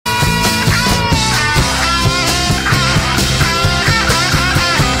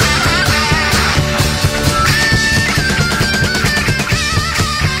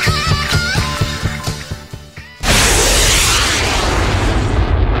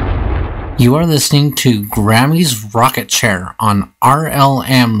You are listening to Grammy's Rocket Chair on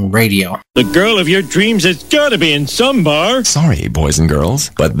RLM Radio. The girl of your dreams has got to be in some bar. Sorry, boys and girls,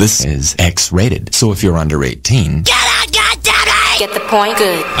 but this is X-rated. So if you're under 18... Get out, goddammit! Get the point?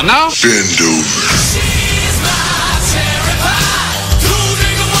 Good. And now? Bend over.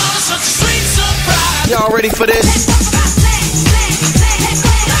 Y'all ready for this?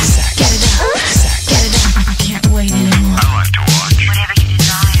 Get it up. Get it up. I can't wait anymore. I like to watch. Whatever you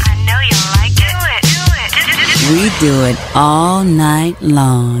design. I know you like it. Do it. We do it all night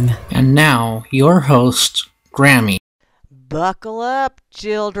long. And now, your host, Grammy. Buckle up,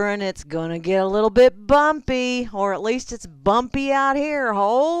 children. It's gonna get a little bit bumpy, or at least it's bumpy out here.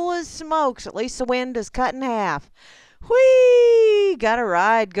 Holy smokes, at least the wind is cut in half. Whee! Got a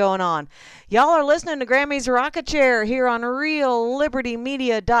ride going on. Y'all are listening to Grammy's Rocket Chair here on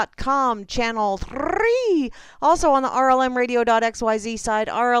RealLibertyMedia.com, Channel 3. Also on the RLMRadio.xyz side,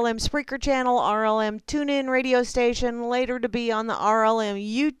 RLM Spreaker Channel, RLM TuneIn radio station, later to be on the RLM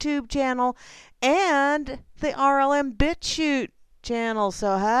YouTube channel, and the RLM BitChute channel.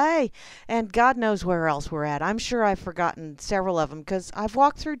 So, hey, and God knows where else we're at. I'm sure I've forgotten several of them because I've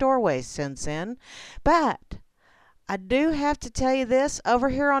walked through doorways since then. But I do have to tell you this over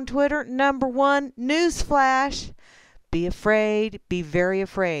here on Twitter. Number one, newsflash. Be afraid. Be very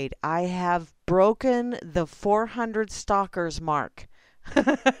afraid. I have broken the 400 stalkers mark.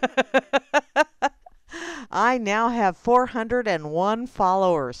 I now have 401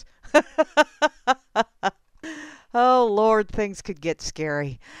 followers. Oh, Lord, things could get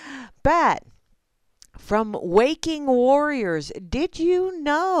scary. But from Waking Warriors, did you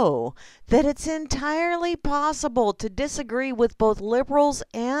know that it's entirely possible to disagree with both liberals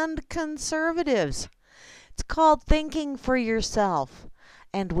and conservatives? It's called Thinking for Yourself,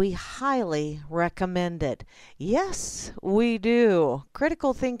 and we highly recommend it. Yes, we do.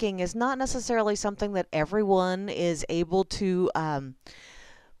 Critical thinking is not necessarily something that everyone is able to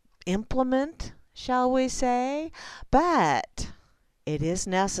implement, shall we say, but it is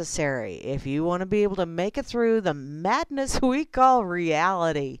necessary if you want to be able to make it through the madness we call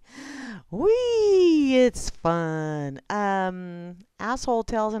reality. Whee! It's fun. Asshole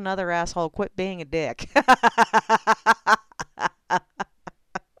tells another asshole, quit being a dick.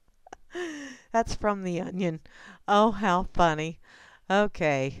 That's from The Onion. Oh, how funny.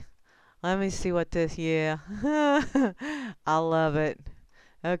 Okay. Let me see what this, yeah. I love it.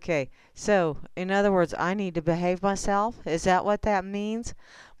 Okay, so, in other words, I need to behave myself? Is that what that means?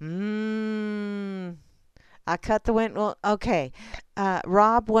 I cut the wind. Well, okay.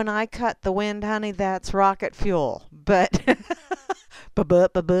 Rob, when I cut the wind, honey, that's rocket fuel. But,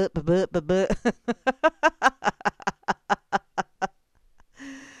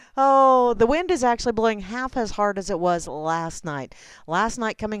 oh, the wind is actually blowing half as hard as it was last night. Last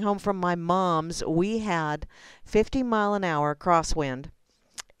night, coming home from my mom's, we had 50-mile-an-hour crosswind.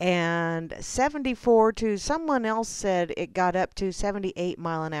 And 74 to, someone else said it got up to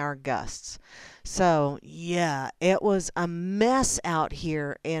 78-mile-an-hour gusts. So, yeah, it was a mess out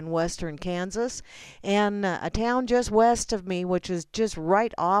here in western Kansas. And a town just west of me, which is just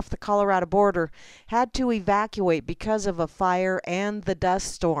right off the Colorado border, had to evacuate because of a fire and the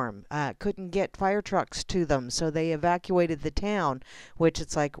dust storm. Couldn't get fire trucks to them, so they evacuated the town, which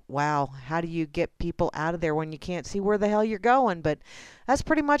it's like, wow, how do you get people out of there when you can't see where the hell you're going? But that's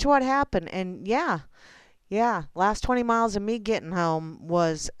pretty much what happened. And yeah, last 20 miles of me getting home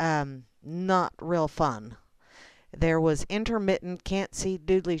was not real fun. There was intermittent, can't see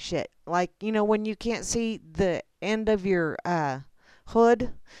doodly shit. Like, you know, when you can't see the end of your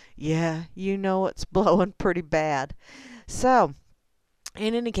hood, yeah, you know it's blowing pretty bad. So,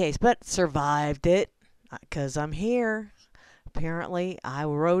 in any case, but survived it, because I'm here. Apparently, I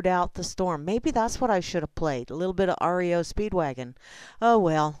rode out the storm. Maybe that's what I should have played. A little bit of REO Speedwagon. Oh,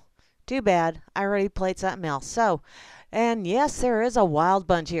 well. Too bad. I already played something else. So, and yes, there is a wild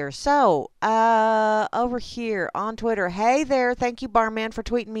bunch here. So, over here on Twitter. Hey there. Thank you, Barman, for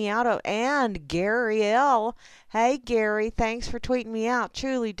tweeting me out. And Gary L. Hey, Gary. Thanks for tweeting me out.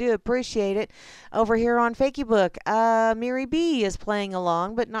 Truly do appreciate it. Over here on Facebook, Mary B. is playing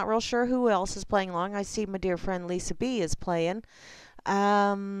along, but not real sure who else is playing along. I see my dear friend Lisa B. is playing.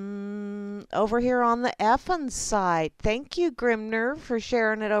 Over here on the Effin site. Thank you, Grimner, for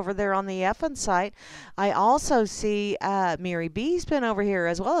sharing it over there on the Effin site. I also see Mary B's been over here,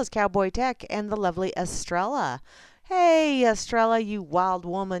 as well as Cowboy Tech and the lovely Estrella. Hey, Estrella, you wild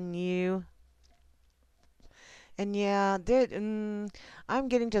woman, you. And yeah, I'm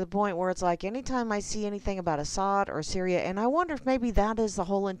getting to the point where it's like anytime I see anything about Assad or Syria, and I wonder if maybe that is the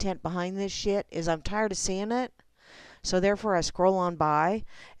whole intent behind this shit, is I'm tired of seeing it. So therefore I scroll on by,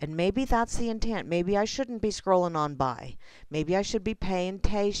 and maybe that's the intent. Maybe I shouldn't be scrolling on by. Maybe I should be paying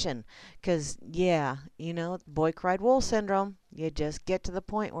attention. Because, yeah, you know, boy cried wolf syndrome. You just get to the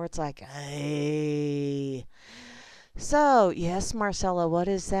point where it's like, hey. So, yes, Marcella, what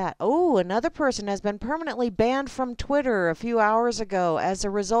is that? Oh, another person has been permanently banned from Twitter a few hours ago as a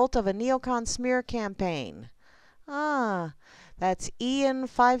result of a neocon smear campaign. Ah, that's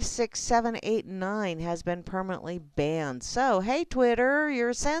Ian56789 has been permanently banned. So, hey, Twitter,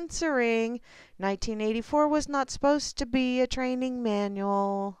 you're censoring. 1984 was not supposed to be a training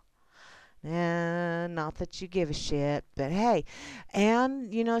manual. Not that you give a shit, but hey.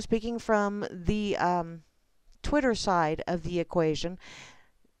 And, you know, speaking from the Twitter side of the equation,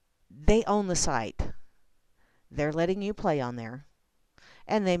 they own the site. They're letting you play on there.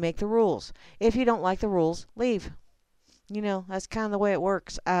 And they make the rules. If you don't like the rules, leave. You know, that's kind of the way it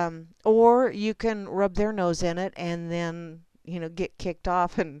works. Or you can rub their nose in it and then, you know, get kicked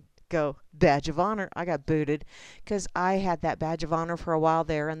off and go, badge of honor. I got booted because I had that badge of honor for a while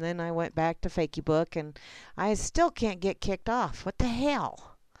there, and then I went back to Fakey Book, and I still can't get kicked off. What the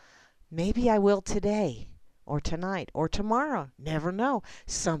hell? Maybe I will today, or tonight, or tomorrow. Never know.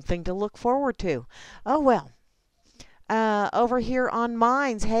 Something to look forward to. Oh, well. Over here on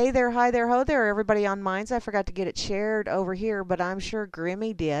Minds. Hey there, hi there, ho there, everybody on Minds. I forgot to get it shared over here, but I'm sure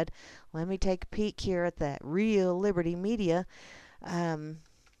Grimmy did. Let me take a peek here at that Real Liberty Media.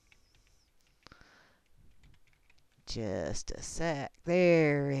 Just a sec.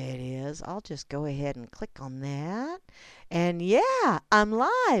 There it is. I'll just go ahead and click on that. And yeah, I'm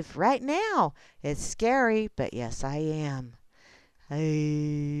live right now. It's scary, but yes, I am.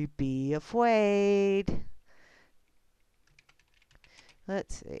 Hey, be afraid.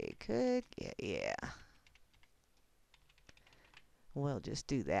 Let's see. Yeah. We'll just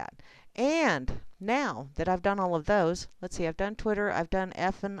do that. And now that I've done all of those, let's see, I've done Twitter, I've done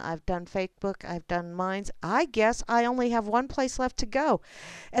Effin, I've done Facebook, I've done Minds. I guess I only have one place left to go.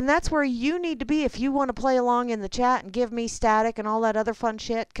 And that's where you need to be if you want to play along in the chat and give me static and all that other fun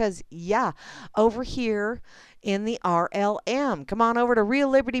shit. Because, yeah, over here in the RLM. Come on over to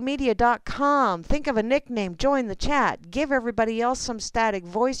reallibertymedia.com. Think of a nickname, join the chat, give everybody else some static,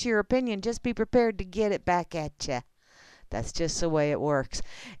 voice your opinion, just be prepared to get it back at you. That's just the way it works.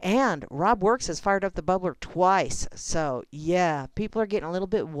 And Rob Works has fired up the bubbler twice. So, yeah, people are getting a little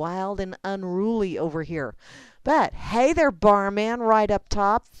bit wild and unruly over here. But, hey there, barman, right up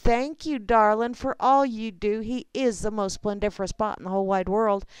top. Thank you, darling, for all you do. He is the most splendiferous bot in the whole wide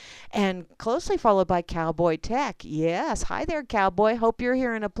world. And closely followed by Cowboy Tech. Yes, hi there, Cowboy. Hope you're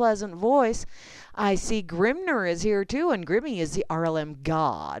hearing a pleasant voice. I see Grimner is here, too, and Grimmy is the RLM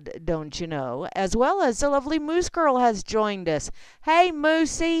god, don't you know? As well as the lovely Moose Girl has joined us. Hey,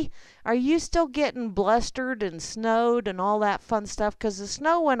 Moosey, are you still getting blustered and snowed and all that fun stuff? Because the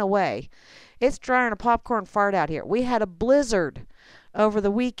snow went away. It's drier than a popcorn fart out here. We had a blizzard over the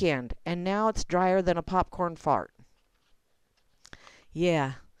weekend, and now it's drier than a popcorn fart.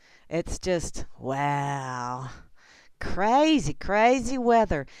 Yeah, it's just, wow. Crazy, crazy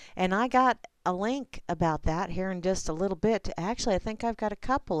weather. And I got a link about that here in just a little bit. Actually, I think I've got a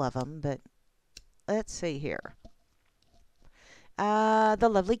couple of them, but let's see here. The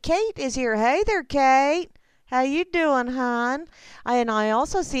lovely Kate is here. Hey there, Kate. How you doing, hon? And I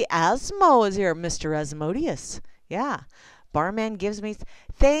also see Asmo is here, Mr. Asmodeus. Yeah. Barman gives me...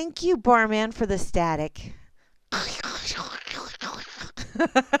 Thank you, Barman, for the static.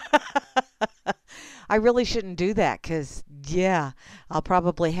 I really shouldn't do that because, yeah, I'll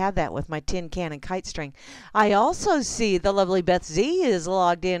probably have that with my tin can and kite string. I also see the lovely Beth Z is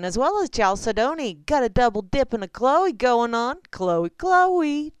logged in, as well as Chalcedony. Got a double dip and a Chloe going on.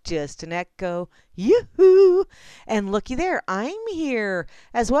 Chloe, just an echo. Yoo-hoo! And looky there, I'm here,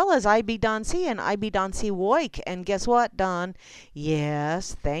 as well as IB Don C and IB Don C Woik. And guess what, Don?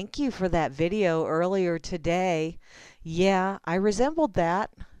 Yes, thank you for that video earlier today. Yeah, I resembled that.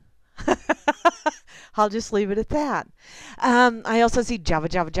 I'll just leave it at that. I also see Java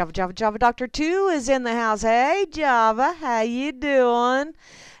Doctor 2 is in the house. Hey, Java, how you doing?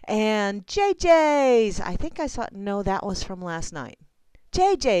 And JJ's, I think I saw, no, that was from last night.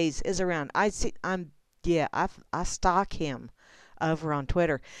 JJ's is around. I stalk him over on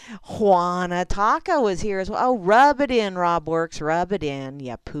Twitter. Juana Taco is here as well. Oh, rub it in, Rob Works. Rub it in,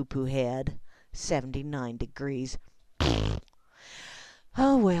 ya poo-poo head. 79 degrees.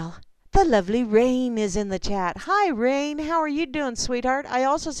 Oh, well. The lovely Rain is in the chat. Hi, Rain. How are you doing, sweetheart? I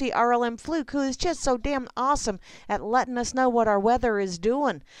also see RLM Fluke, who is just so damn awesome at letting us know what our weather is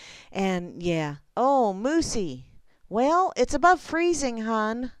doing. And, yeah. Oh, Moosey. Well, it's above freezing,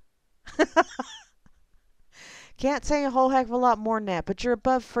 hon. Can't say a whole heck of a lot more than that, but you're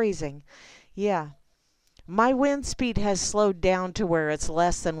above freezing. Yeah. My wind speed has slowed down to where it's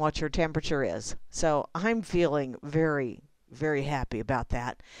less than what your temperature is. So I'm feeling very, very happy about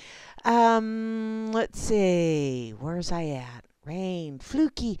that. Let's see. Where's I at? Rain,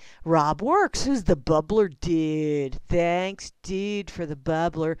 Fluky, Rob Works, who's the bubbler dude. Thanks, dude, for the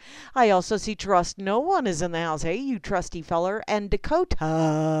bubbler. I also see Trust No One is in the house. Hey, you trusty feller. And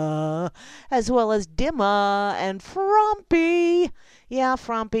Dakota, as well as Dimma and Frumpy. Yeah,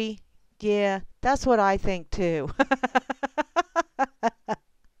 Frumpy. Yeah, that's what I think, too.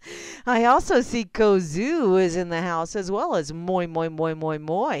 I also see Kozu is in the house, as well as Moi Moi Moi Moi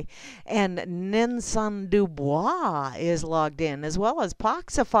Moi. And Ninsan Dubois is logged in, as well as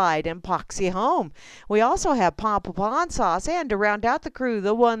Poxified and Poxy Home. We also have Papa Pon Sauce, and to round out the crew,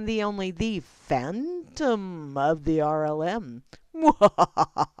 the one, the only, the Phantom of the RLM.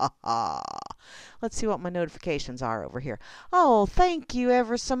 Let's see what my notifications are over here. Oh, thank you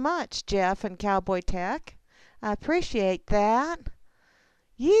ever so much, Jeff and Cowboy Tech. I appreciate that.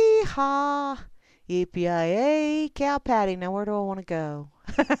 Yeehaw! Yippee-yi-yay, cow patty. Now, where do I want to go?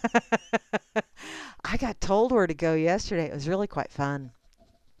 I got told where to go yesterday. It was really quite fun.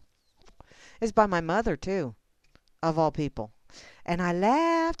 It's by my mother, too, of all people. And I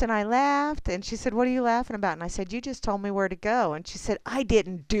laughed, and she said, "What are you laughing about?" And I said, "You just told me where to go." And she said, "I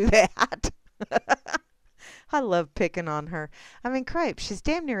didn't do that." I love picking on her. I mean, crepe, she's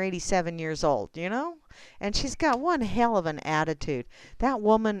damn near 87 years old, you know? And she's got one hell of an attitude. That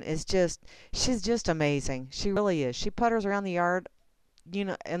woman is she's just amazing. She really is. She putters around the yard, you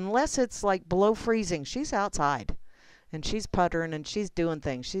know, unless it's like below freezing, she's outside. And she's puttering and she's doing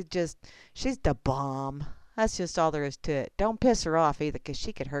things. She's the bomb. That's just all there is to it. Don't piss her off either, 'cause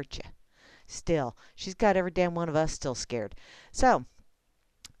she could hurt you. Still, she's got every damn one of us still scared. So,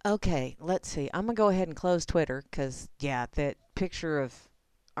 okay, let's see. I'm going to go ahead and close Twitter because, yeah, that picture of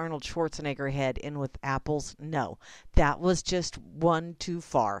Arnold Schwarzenegger head in with apples, no. That was just one too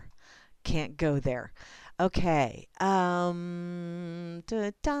far. Can't go there. Okay. Where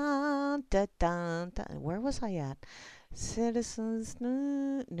was I at? Citizens,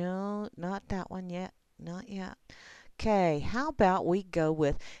 no, not that one yet. Not yet. Okay, how about we go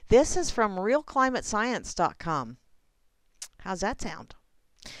with, this is from realclimatescience.com. How's that sound?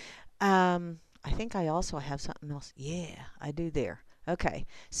 I think I also have something else. Yeah, I do there. Okay,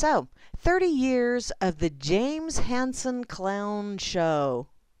 so 30 years of the James Hansen Clown Show.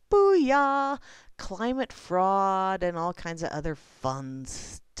 Booyah! Climate fraud and all kinds of other fun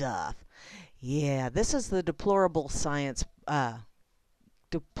stuff. Yeah, this is the Deplorable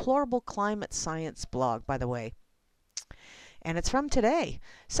Climate Science blog, by the way. And it's from today.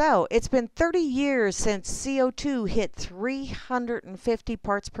 So, it's been 30 years since CO2 hit 350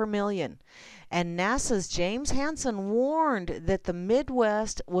 parts per million. And NASA's James Hansen warned that the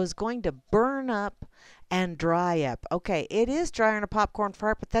Midwest was going to burn up and dry up. Okay, it is drier than a popcorn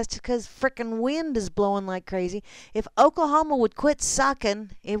fart, but that's just because frickin' wind is blowing like crazy. If Oklahoma would quit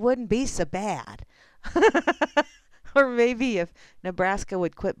sucking, it wouldn't be so bad. Or maybe if Nebraska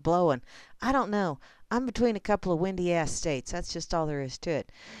would quit blowing. I don't know. I'm between a couple of windy-ass states. That's just all there is to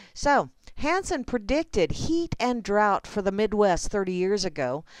it. So, Hansen predicted heat and drought for the Midwest 30 years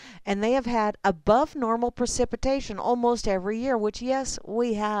ago, and they have had above normal precipitation almost every year, which, yes,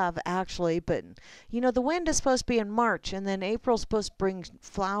 we have, actually. But, you know, the wind is supposed to be in March, and then April's supposed to bring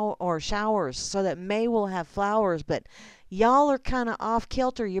showers, so that May will have flowers. But y'all are kind of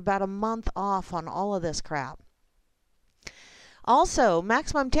off-kilter. You're about a month off on all of this crap. Also,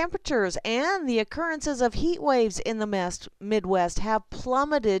 maximum temperatures and the occurrences of heat waves in the Midwest have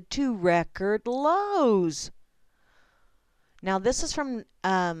plummeted to record lows. Now, this is from,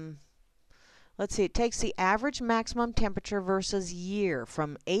 let's see, it takes the average maximum temperature versus year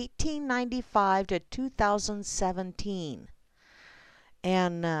from 1895 to 2017.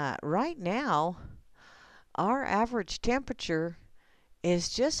 And right now, our average temperature is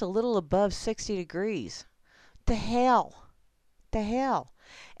just a little above 60 degrees. The hell? The hell.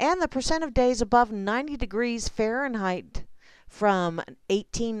 And the percent of days above 90 degrees Fahrenheit from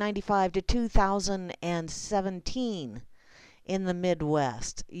 1895 to 2017 in the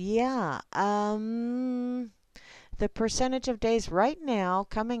Midwest. Yeah. The percentage of days right now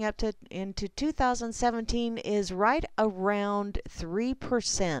coming up to into 2017 is right around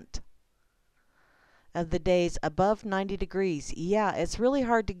 3% of the days above 90 degrees. Yeah, it's really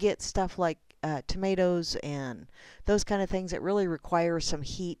hard to get stuff like tomatoes and those kind of things that really require some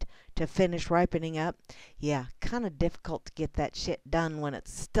heat to finish ripening up. Yeah, kind of difficult to get that shit done when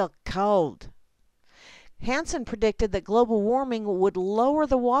it's still cold. Hansen predicted that global warming would lower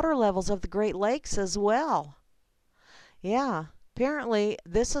the water levels of the Great Lakes as well. Yeah, apparently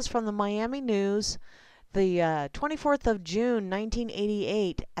this is from the Miami News, the 24th of June,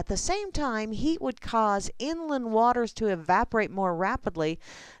 1988. At the same time, heat would cause inland waters to evaporate more rapidly,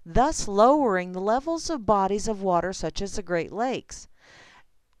 thus lowering the levels of bodies of water such as the Great Lakes.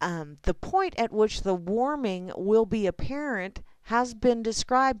 The point at which the warming will be apparent has been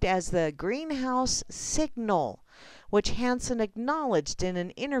described as the greenhouse signal, which Hansen acknowledged in an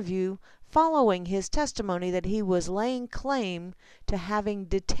interview following his testimony that he was laying claim to having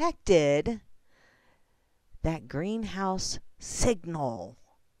detected that greenhouse signal.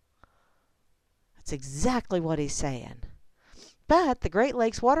 That's exactly what he's saying. But the Great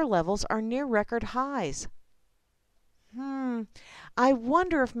Lakes water levels are near record highs. I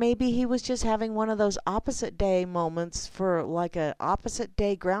wonder if maybe he was just having one of those opposite day moments for like a opposite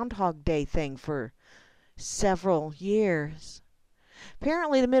day Groundhog Day thing for several years.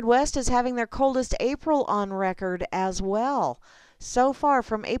 Apparently the Midwest is having their coldest April on record as well. So far,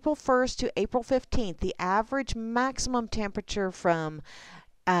 from April 1st to April 15th, the average maximum temperature from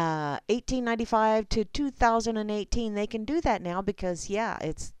 1895 to 2018, they can do that now because, yeah,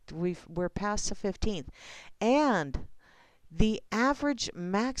 we're past the 15th. And the average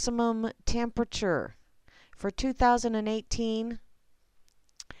maximum temperature for 2018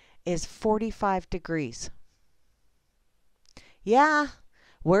 is 45 degrees. Yeah,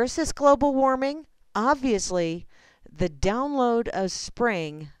 where's this global warming? Obviously, the download of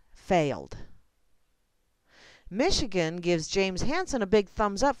spring failed. Michigan gives James Hansen a big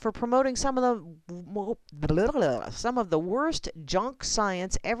thumbs up for promoting some of the worst junk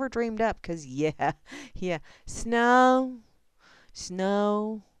science ever dreamed up. Because, yeah, snow.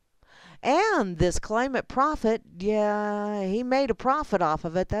 And this climate prophet, yeah, he made a profit off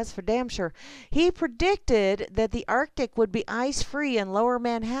of it, that's for damn sure. He predicted that the Arctic would be ice-free and lower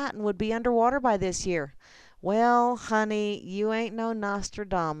Manhattan would be underwater by this year. Well, honey, you ain't no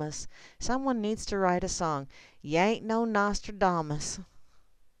Nostradamus. Someone needs to write a song. You ain't no Nostradamus.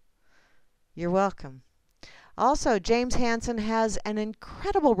 You're welcome. Also, James Hansen has an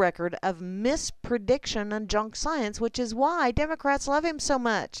incredible record of misprediction and junk science, which is why Democrats love him so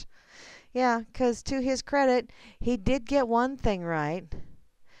much. Yeah, 'cause to his credit, he did get one thing right.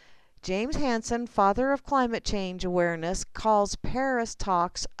 James Hansen, father of climate change awareness, calls Paris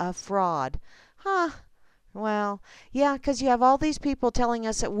talks a fraud. Huh. Well, yeah, 'cause you have all these people telling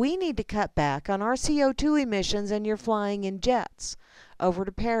us that we need to cut back on our CO2 emissions, and you're flying in jets over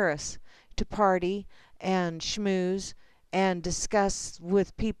to Paris to party and schmooze and discuss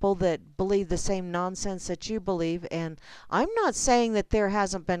with people that believe the same nonsense that you believe. And I'm not saying that there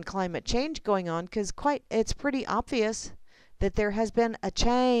hasn't been climate change going on, because it's pretty obvious that there has been a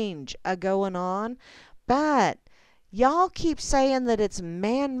change going on. But y'all keep saying that it's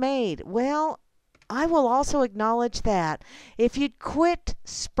man-made. Well, I will also acknowledge that. If you'd quit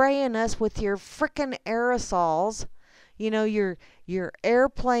spraying us with your frickin' aerosols, your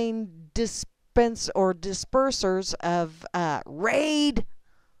airplane dispersers of Raid.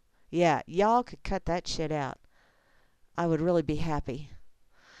 Yeah, y'all could cut that shit out. I would really be happy.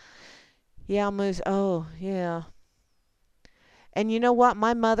 Yeah, Moose. Oh, yeah. And you know what?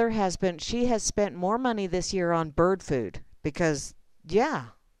 My mother has spent more money this year on bird food because,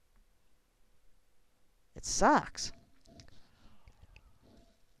 yeah, it sucks.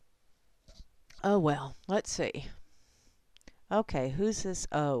 Oh, well, let's see. Okay, who's this?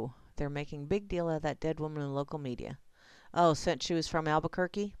 Oh, they're making big deal out of that dead woman in local media. Oh, since she was from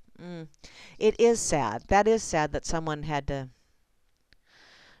Albuquerque? It is sad. That is sad that someone had to.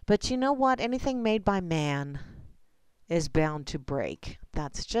 But you know what? Anything made by man is bound to break.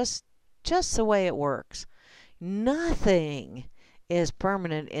 That's just the way it works. Nothing is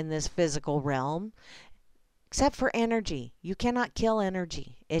permanent in this physical realm except for energy. You cannot kill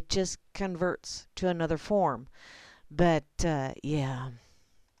energy. It just converts to another form. But, yeah.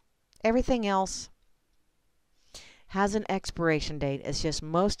 Everything else has an expiration date. It's just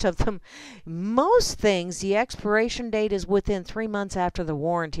most things, the expiration date is within 3 months after the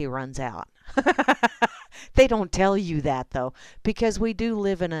warranty runs out. They don't tell you that, though, because we do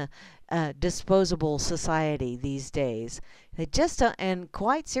live in a disposable society these days. They just don't, and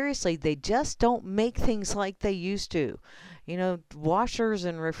quite seriously, they just don't make things like they used to. Washers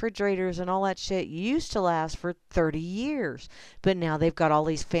and refrigerators and all that shit used to last for 30 years. But now they've got all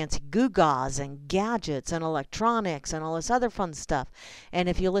these fancy gewgaws and gadgets and electronics and all this other fun stuff. And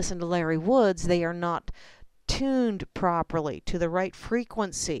if you listen to Larry Woods, they are not tuned properly to the right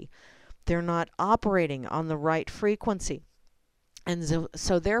frequency. They're not operating on the right frequency. And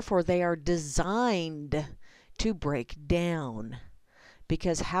so therefore, they are designed to break down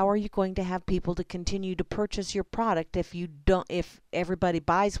because how are you going to have people to continue to purchase your product if everybody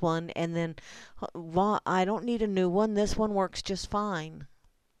buys one and then, well, I don't need a new one, this one works just fine.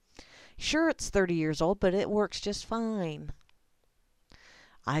 Sure, it's 30 years old, but it works just fine.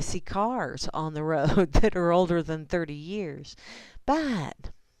 I see cars on the road that are older than 30 years.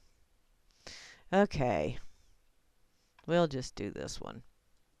 But, okay, we'll just do this one.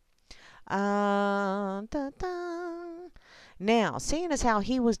 Now, seeing as how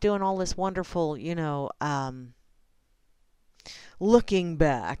he was doing all this wonderful, looking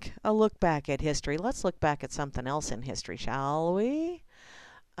back, a look back at history, let's look back at something else in history, shall we?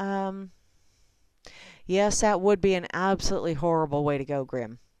 Yes, that would be an absolutely horrible way to go,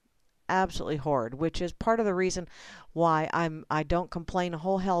 Grim. Absolutely horrid, which is part of the reason why I don't complain a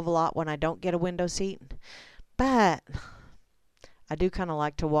whole hell of a lot when I don't get a window seat. But I do kind of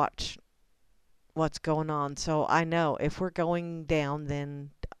like to watch what's going on, so I know if we're going down,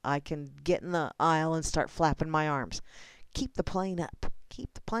 then I can get in the aisle and start flapping my arms. Keep the plane up.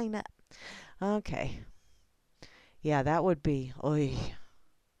 Keep the plane up. Okay. Yeah, that would be... Oy.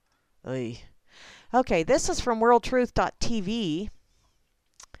 Oy. Okay, this is from worldtruth.tv.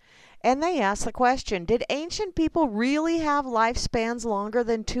 And they ask the question, did ancient people really have lifespans longer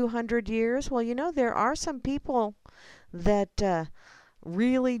than 200 years? Well, there are some people that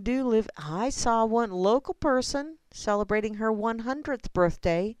really do live. I saw one local person celebrating her 100th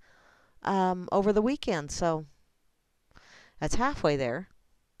birthday over the weekend. So that's halfway there.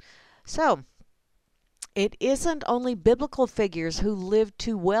 So it isn't only biblical figures who lived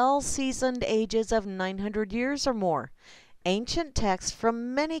to well-seasoned ages of 900 years or more. Ancient texts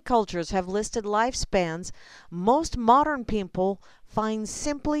from many cultures have listed lifespans most modern people find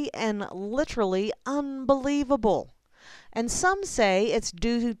simply and literally unbelievable. And some say it's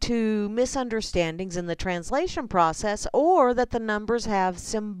due to misunderstandings in the translation process or that the numbers have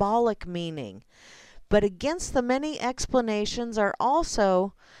symbolic meaning. But against the many explanations are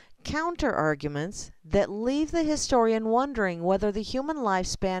also counter-arguments that leave the historian wondering whether the human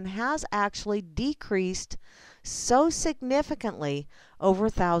lifespan has actually decreased so significantly over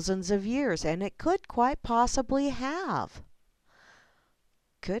thousands of years, and it could quite possibly have.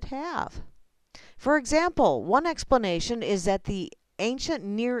 Could have. For example, one explanation is that the ancient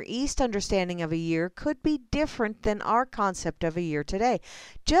Near East understanding of a year could be different than our concept of a year today.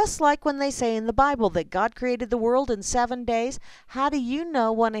 Just like when they say in the Bible that God created the world in 7 days, how do you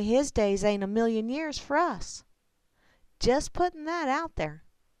know one of his days ain't a million years for us? Just putting that out there.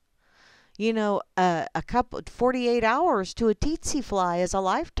 A couple 48 hours to a tsetse fly is a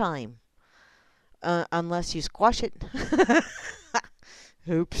lifetime. Unless you squash it.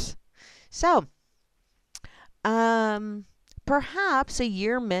 Oops. So, perhaps a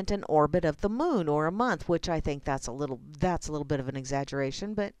year meant an orbit of the moon or a month, which I think that's a little bit of an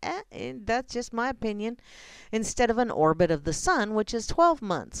exaggeration, but that's just my opinion, instead of an orbit of the sun, which is 12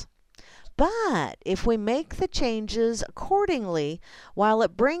 months. But if we make the changes accordingly, while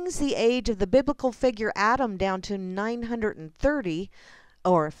it brings the age of the biblical figure Adam down to 930,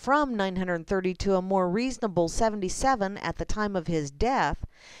 or from 930 to a more reasonable 77 at the time of his death,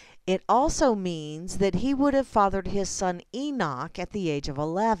 it also means that he would have fathered his son Enoch at the age of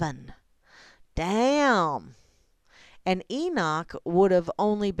 11. Damn! And Enoch would have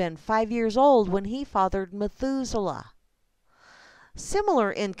only been 5 years old when he fathered Methuselah.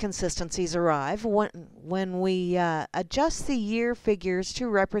 Similar inconsistencies arrive when we adjust the year figures to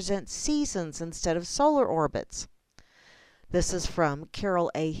represent seasons instead of solar orbits. This is from Carol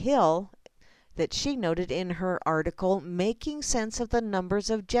A. Hill, that she noted in her article, Making Sense of the Numbers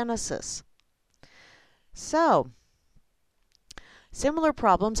of Genesis. So, similar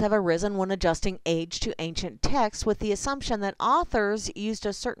problems have arisen when adjusting age to ancient texts with the assumption that authors used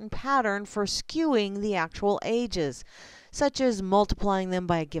a certain pattern for skewing the actual ages, such as multiplying them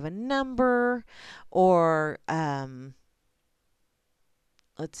by a given number, or,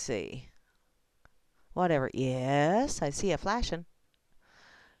 let's see, whatever. Yes, I see a flashing.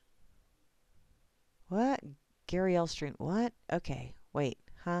 What? Gary Elstrin. What? Okay, wait,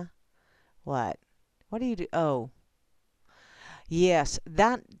 huh? What? What do you do? Oh. Yes,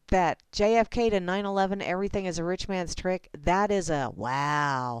 that JFK to 9/11, everything is a rich man's trick, that is a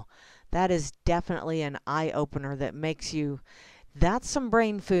wow. That is definitely an eye-opener that makes you, that's some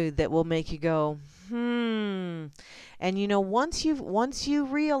brain food that will make you go, And once you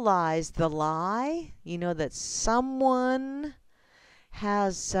realize the lie, that someone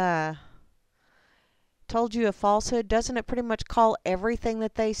has told you a falsehood, doesn't it pretty much call everything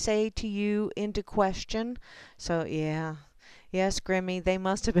that they say to you into question? So yeah, Yes, Grammy, they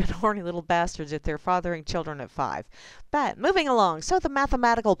must have been horny little bastards if they're fathering children at 5. But moving along, so the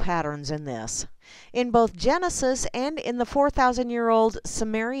mathematical patterns in this. In both Genesis and in the 4,000-year-old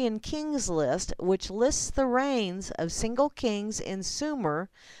Sumerian kings list, which lists the reigns of single kings in Sumer,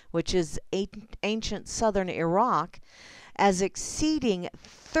 which is ancient southern Iraq, as exceeding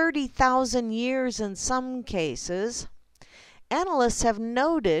 30,000 years in some cases, analysts have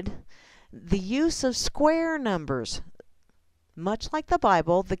noted the use of square numbers. Much like the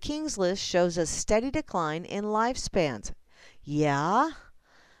Bible, the King's List shows a steady decline in lifespans. Yeah,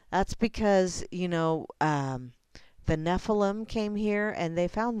 that's because, the Nephilim came here and they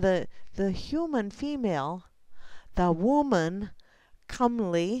found the human female, the woman,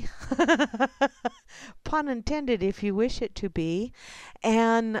 comely, pun intended if you wish it to be.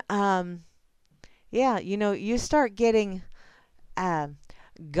 And, you start getting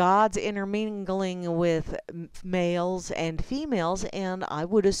gods intermingling with males and females, and I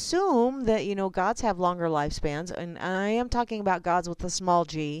would assume that, gods have longer lifespans, and I am talking about gods with a small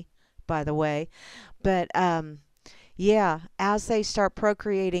g, by the way. But, as they start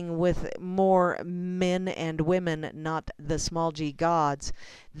procreating with more men and women, not the small g gods,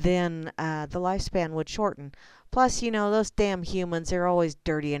 then the lifespan would shorten. Plus, those damn humans, they're always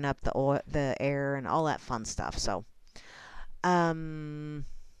dirtying up the air and all that fun stuff, so...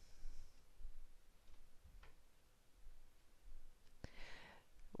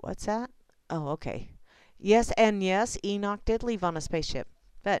 What's that? Oh, okay. Yes, Enoch did leave on a spaceship.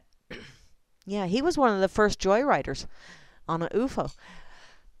 But, yeah, he was one of the first joyriders on an UFO.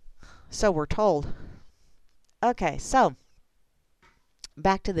 So we're told. Okay, so,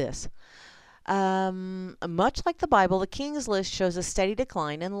 back to this. Much like the Bible, the King's List shows a steady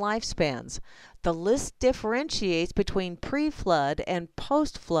decline in lifespans. The list differentiates between pre-flood and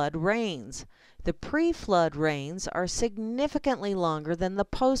post-flood reigns. The pre-flood reigns are significantly longer than the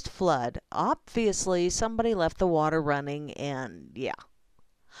post-flood. Obviously, somebody left the water running, and yeah.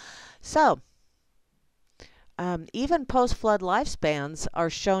 So, even post-flood lifespans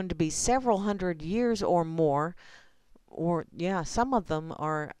are shown to be several hundred years or more, or yeah, some of them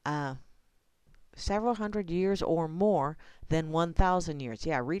are several hundred years or more than 1,000 years.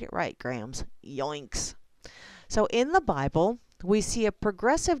 Yeah, read it right, Grams. Yoinks. So in the Bible, we see a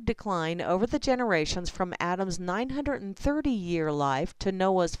progressive decline over the generations from Adam's 930-year life to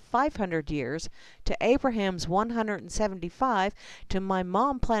Noah's 500 years to Abraham's 175 to my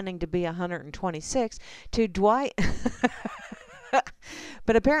mom planning to be 126 to Dwight...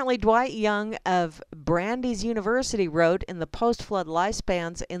 But apparently Dwight Young of Brandeis University wrote in the post-flood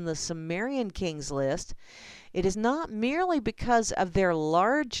lifespans in the Sumerian Kings List, it is not merely because of their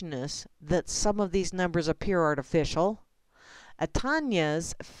largeness that some of these numbers appear artificial.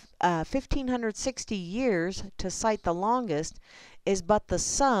 Atanya's 1,560 years, to cite the longest, is but the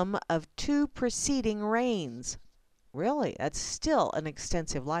sum of 2 preceding reigns. Really, that's still an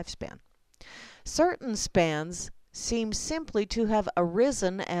extensive lifespan. Certain spans seem simply to have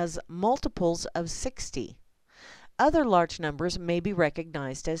arisen as multiples of 60. Other large numbers may be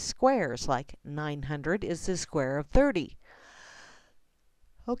recognized as squares, like 900 is the square of 30.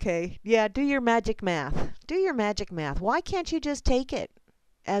 Okay, yeah, do your magic math. Do your magic math. Why can't you just take it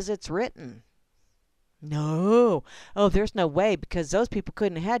as it's written? No. Oh, there's no way, because those people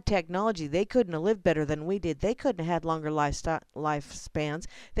couldn't have had technology. They couldn't have lived better than we did. They couldn't have had longer lifespans.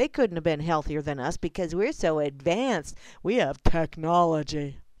 They couldn't have been healthier than us because we're so advanced. We have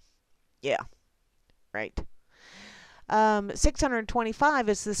technology. Yeah, right. 625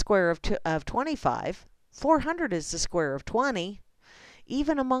 is the square of 25. 400 is the square of 20.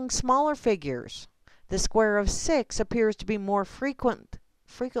 Even among smaller figures, the square of 6 appears to be more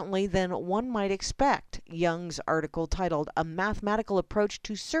frequently than one might expect. Young's article titled A Mathematical Approach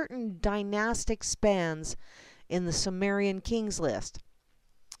to Certain Dynastic Spans in the Sumerian Kings List.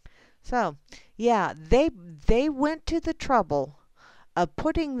 So, yeah, they went to the trouble of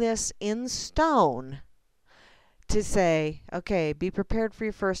putting this in stone to say, okay, be prepared for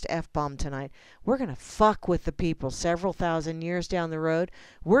your first F-bomb tonight. We're going to fuck with the people several thousand years down the road.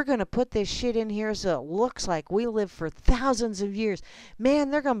 We're going to put this shit in here so it looks like we live for thousands of years.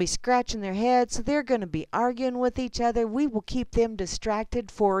 Man, they're going to be scratching their heads. They're going to be arguing with each other. We will keep them distracted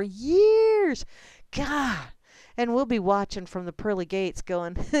for years. God. And we'll be watching from the pearly gates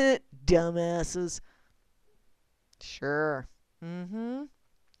going, dumbasses. Sure.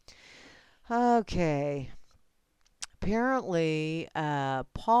 Okay. Apparently,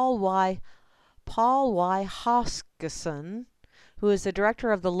 Paul Y. Hoskisson, who is the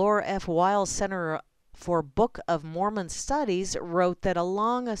director of the Laura F. Weill Center for Book of Mormon Studies wrote that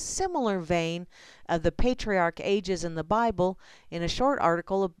along a similar vein of the patriarch ages in the Bible, in a short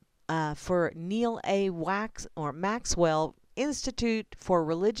article for Neil A. Maxwell Institute for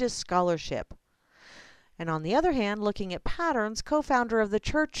Religious Scholarship. And on the other hand, looking at patterns, co-founder of the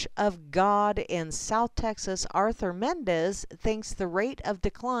Church of God in South Texas, Arthur Mendez, thinks the rate of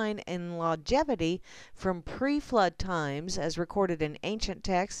decline in longevity from pre-flood times, as recorded in ancient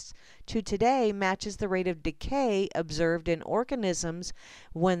texts, to today matches the rate of decay observed in organisms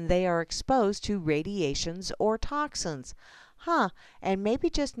when they are exposed to radiations or toxins. And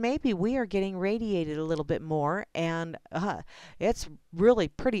maybe, just maybe, we are getting radiated a little bit more, and it's really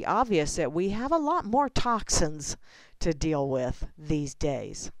pretty obvious that we have a lot more toxins to deal with these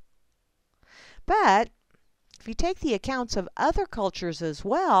days. But if you take the accounts of other cultures as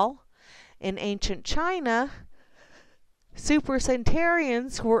well, in ancient China,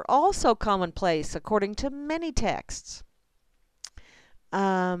 supercentenarians were also commonplace according to many texts.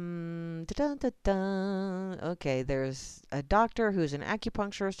 Okay, there's a doctor who's an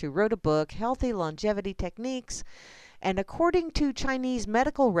acupuncturist who wrote a book, Healthy Longevity Techniques, and according to Chinese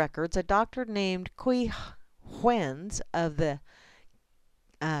medical records, a doctor named Kui Huens of the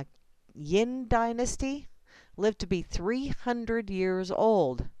Yin dynasty lived to be 300 years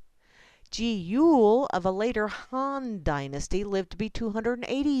old. Ji Yule of a later Han dynasty lived to be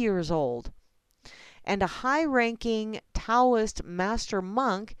 280 years old. And a high-ranking Taoist master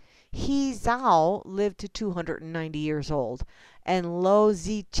monk, He Zhao, lived to 290 years old, and Lo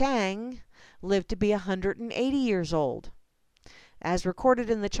Zichang lived to be 180 years old. As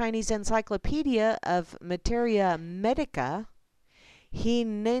recorded in the Chinese Encyclopedia of Materia Medica, He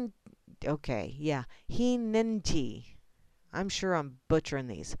Nenji, I'm sure I'm butchering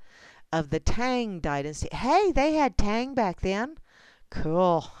these, of the Tang dynasty. Hey, they had Tang back then?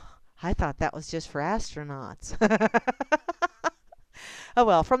 Cool. I thought that was just for astronauts. Oh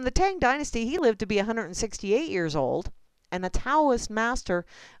well, from the Tang dynasty, he lived to be 168 years old, and a Taoist master,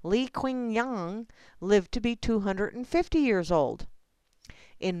 Li Qingyang, lived to be 250 years old.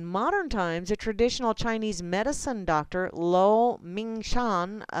 In modern times, a traditional Chinese medicine doctor, Lo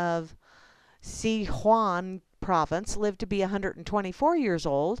Mingshan of Sichuan province, lived to be 124 years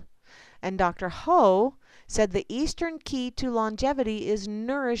old. And Dr. Ho said the Eastern key to longevity is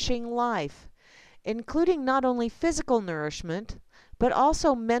nourishing life, including not only physical nourishment, but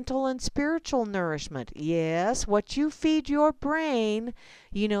also mental and spiritual nourishment. Yes, what you feed your brain,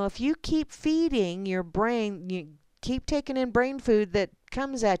 if you keep feeding your brain, you keep taking in brain food that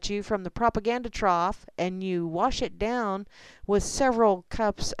comes at you from the propaganda trough, and you wash it down with several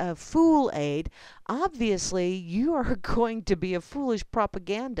cups of Fool Aid, obviously you are going to be a foolish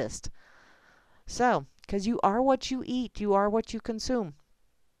propagandist. So, because you are what you eat, you are what you consume.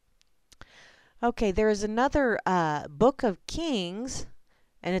 Okay, there is another Book of Kings,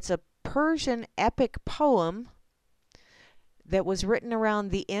 and it's a Persian epic poem that was written around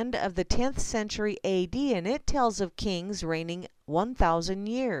the end of the 10th century AD, and it tells of kings reigning 1,000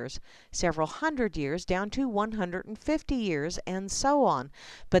 years, several hundred years, down to 150 years, and so on.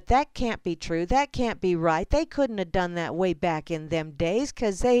 But that can't be true. That can't be right. They couldn't have done that way back in them days,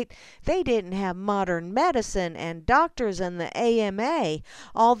 because they didn't have modern medicine and doctors and the AMA.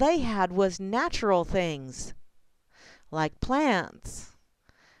 All they had was natural things, like plants,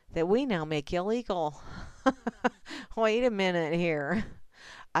 that we now make illegal. Wait a minute here.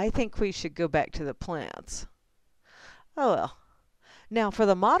 I think we should go back to the plants. Oh well. Now, for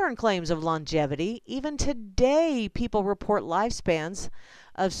the modern claims of longevity, even today people report lifespans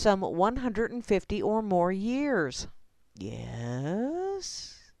of some 150 or more years.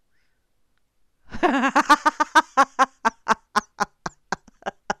 Yes?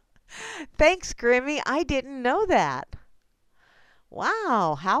 Thanks, Grammy. I didn't know that.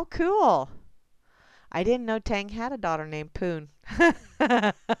 Wow, how cool. I didn't know Tang had a daughter named Poon.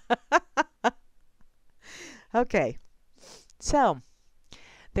 Okay, so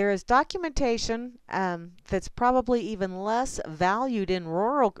there is documentation that's probably even less valued in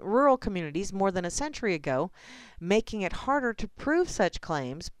rural communities more than a century ago, making it harder to prove such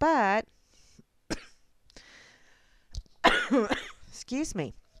claims, but excuse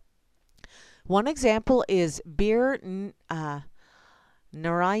me. One example is Bir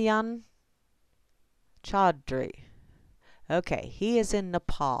Narayan Chaudhry. Okay, he is in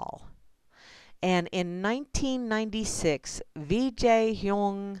Nepal. And in 1996, Vijay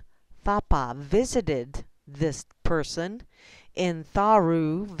Hyung Thapa visited this person in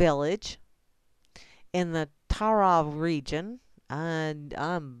Tharu village in the Tara region. And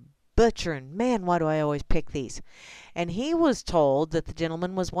I'm butchering. Man, why do I always pick these? And he was told that the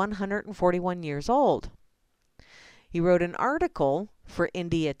gentleman was 141 years old. He wrote an article for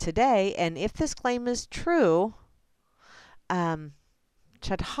India Today, and if this claim is true,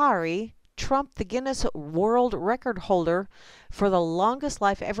 Chaudhary trumped the Guinness World Record holder for the longest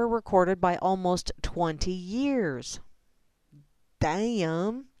life ever recorded by almost 20 years.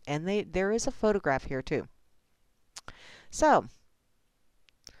 Damn. And there is a photograph here too. So,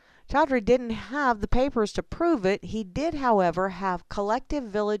 Chaudhary didn't have the papers to prove it. He did, however, have collective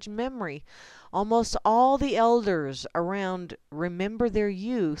village memory. Almost all the elders around remember their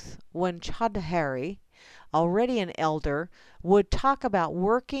youth when Chaudhary, already an elder, would talk about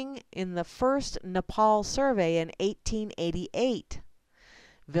working in the first Nepal survey in 1888.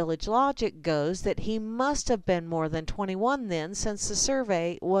 Village logic goes that he must have been more than 21 then, since the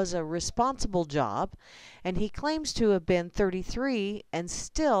survey was a responsible job, and he claims to have been 33 and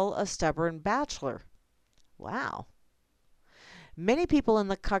still a stubborn bachelor. Wow. Many people in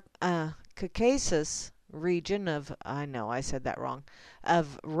the Caucasus region of, I know I said that wrong,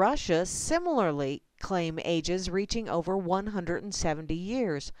 of Russia similarly claim ages reaching over 170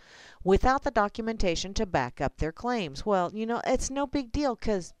 years without the documentation to back up their claims. Well, you know, it's no big deal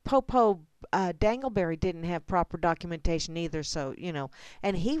because Popo Dangleberry didn't have proper documentation either, so, you know,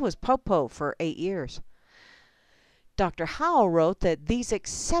 and he was Popo for 8 years. Dr. Howell wrote that these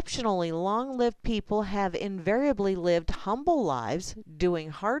exceptionally long-lived people have invariably lived humble lives,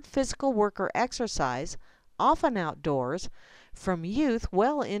 doing hard physical work or exercise, often outdoors, from youth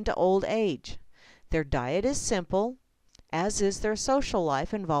well into old age. Their diet is simple, as is their social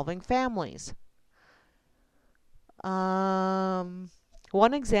life involving families. One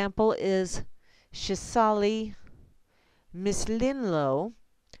example is Shisali Mislinlo,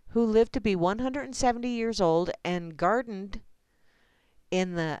 who lived to be 170 years old and gardened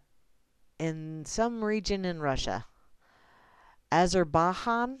in some region in Russia.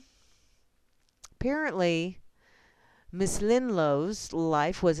 Azerbaijan. Apparently, Mislinlo's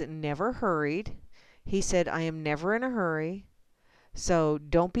life was never hurried. He said, I am never in a hurry, so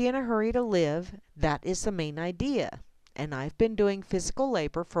don't be in a hurry to live. That is the main idea. And I've been doing physical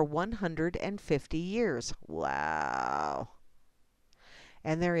labor for 150 years. Wow.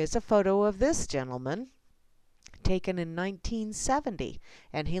 And there is a photo of this gentleman taken in 1970,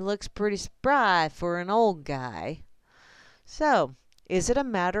 and he looks pretty spry for an old guy. So, is it a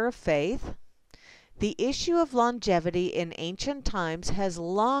matter of faith? The issue of longevity in ancient times has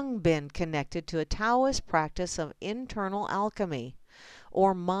long been connected to a Taoist practice of internal alchemy,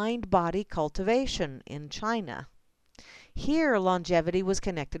 or mind-body cultivation in China. Here, longevity was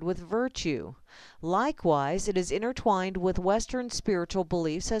connected with virtue. Likewise, it is intertwined with Western spiritual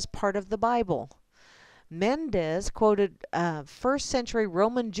beliefs as part of the Bible. Mendes quoted 1st century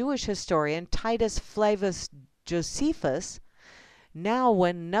Roman Jewish historian Titus Flavius Josephus. Now,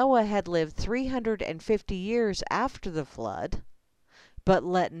 when Noah had lived 350 years after the flood, but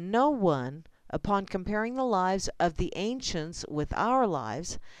let no one, upon comparing the lives of the ancients with our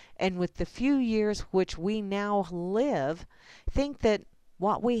lives, and with the few years which we now live, think that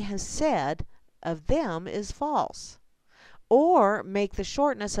what we have said of them is false, or make the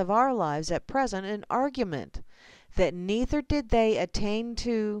shortness of our lives at present an argument, that neither did they attain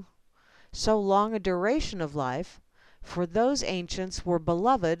to so long a duration of life, for those ancients were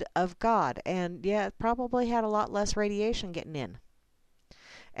beloved of God, and yet probably had a lot less radiation getting in.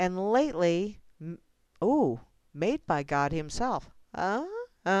 And lately, made by God himself.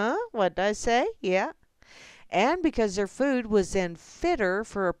 What did I say? Yeah. And because their food was then fitter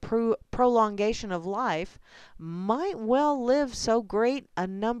for a prolongation of life, might well live so great a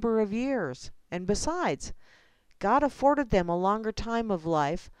number of years. And besides, God afforded them a longer time of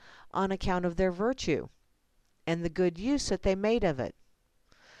life on account of their virtue and the good use that they made of it.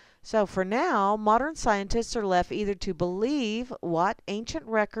 So for now, modern scientists are left either to believe what ancient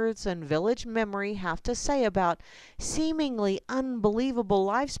records and village memory have to say about seemingly unbelievable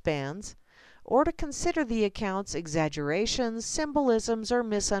lifespans, or to consider the accounts exaggerations, symbolisms, or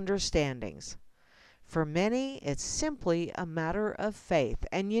misunderstandings. For many, it's simply a matter of faith.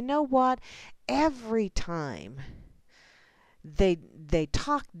 And you know what? Every time they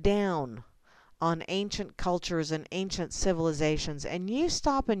talk down on ancient cultures and ancient civilizations, and you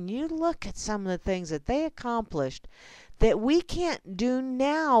stop and you look at some of the things that they accomplished that we can't do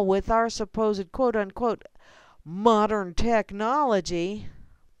now with our supposed quote-unquote modern technology.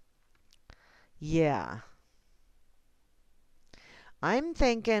 Yeah. I'm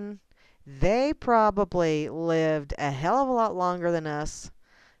thinking they probably lived a hell of a lot longer than us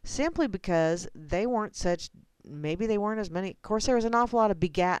simply because they weren't such maybe they weren't as many. Of course, there was an awful lot of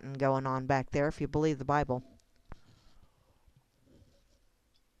begatting going on back there, if you believe the Bible.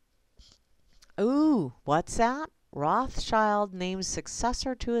 Ooh, what's that? Rothschild names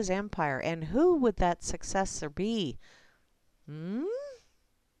successor to his empire. And who would that successor be? Hmm?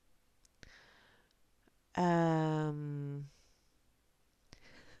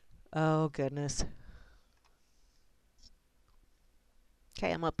 Oh, goodness.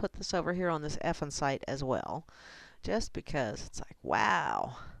 Okay, I'm going to put this over here on this effing site as well. Just because it's like,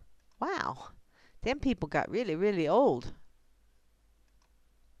 wow. Wow. Them people got really, really old.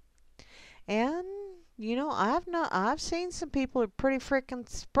 And, you know, I've seen some people who are pretty freaking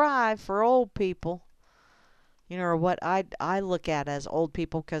spry for old people. You know, or what I look at as old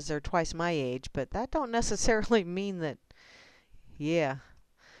people because they're twice my age. But that don't necessarily mean that, yeah.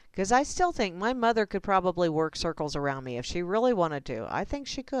 Because I still think my mother could probably work circles around me if she really wanted to. I think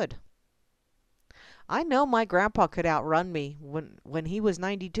she could. I know my grandpa could outrun me when he was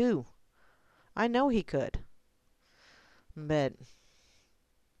 92. I know he could. But,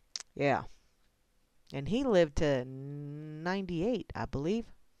 yeah. And he lived to 98, I believe.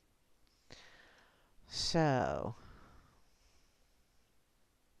 So.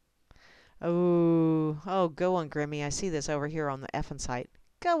 Oh, go on, Grammy. I see this over here on the effing site.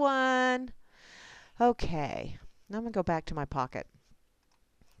 Go on. Okay. Now I'm going to go back to my pocket.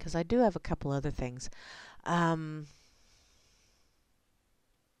 Because I do have a couple other things.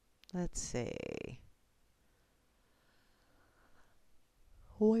 Let's see.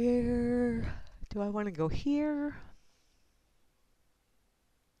 Where do I want to go here?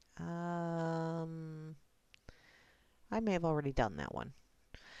 I may have already done that one.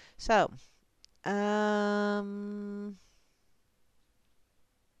 So,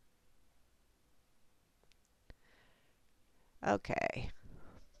 okay.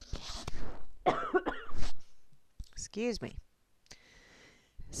 Excuse me.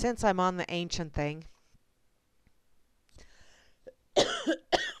 Since I'm on the ancient thing.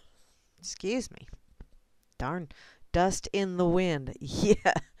 Excuse me. Darn. Dust in the wind.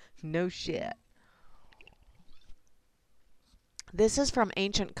 Yeah. No shit. This is from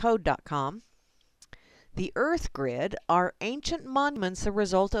ancientcode.com. The Earth grid are ancient monuments the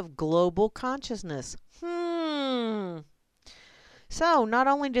result of global consciousness. So, not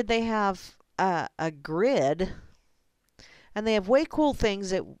only did they have a grid, and they have way cool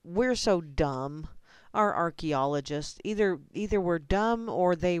things that we're so dumb, our archaeologists. Either we're dumb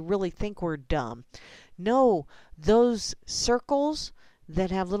or they really think we're dumb. No, those circles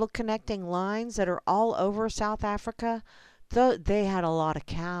that have little connecting lines that are all over South Africa, they had a lot of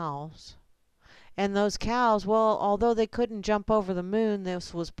cows. And those cows, well, although they couldn't jump over the moon,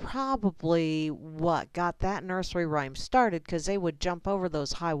 this was probably what got that nursery rhyme started, because they would jump over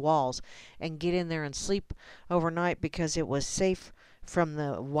those high walls and get in there and sleep overnight because it was safe from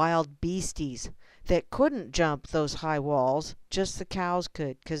the wild beasties that couldn't jump those high walls. Just the cows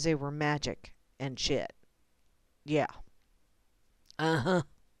could, because they were magic and shit. Yeah.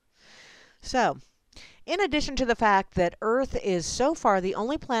 So, in addition to the fact that Earth is so far the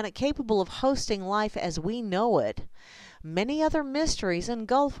only planet capable of hosting life as we know it, many other mysteries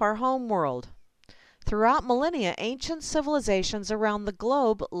engulf our homeworld. Throughout millennia, ancient civilizations around the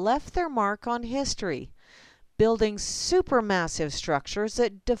globe left their mark on history, building supermassive structures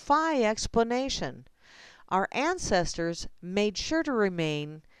that defy explanation. Our ancestors made sure to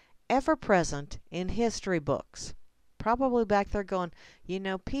remain ever present in history books. Probably back there going, you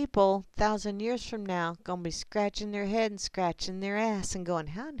know, people 1,000 years from now gonna be scratching their head and scratching their ass and going,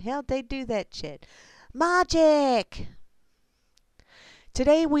 how in hell did they do that shit? Magic!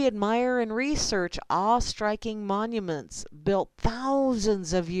 Today we admire and research awe-striking monuments built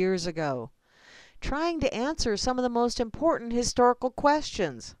thousands of years ago, trying to answer some of the most important historical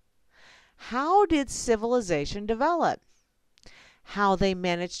questions. How did civilization develop? How they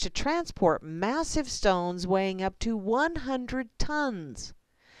managed to transport massive stones weighing up to 100 tons,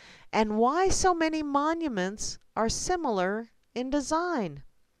 and why so many monuments are similar in design.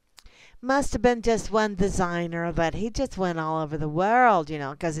 Must have been just one designer, but he just went all over the world, you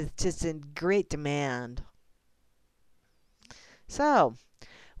know, because it's just in great demand. So,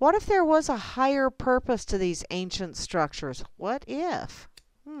 what if there was a higher purpose to these ancient structures? What if?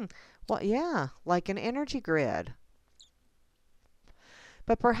 Well, yeah, like an energy grid.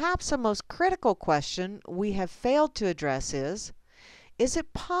 But perhaps the most critical question we have failed to address is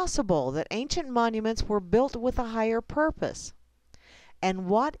it possible that ancient monuments were built with a higher purpose? And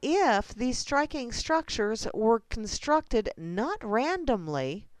what if these striking structures were constructed not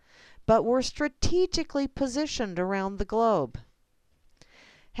randomly, but were strategically positioned around the globe?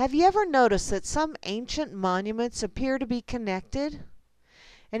 Have you ever noticed that some ancient monuments appear to be connected?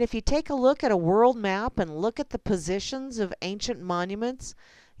 And if you take a look at a world map and look at the positions of ancient monuments,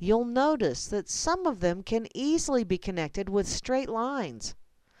 you'll notice that some of them can easily be connected with straight lines,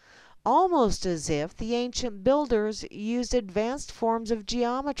 almost as if the ancient builders used advanced forms of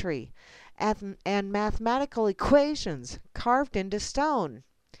geometry and mathematical equations carved into stone,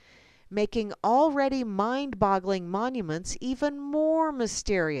 making already mind-boggling monuments even more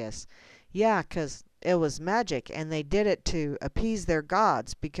mysterious. Yeah, 'cause it was magic, and they did it to appease their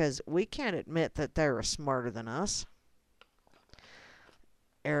gods, because we can't admit that they were smarter than us.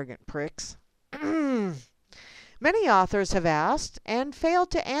 Arrogant pricks. Many authors have asked and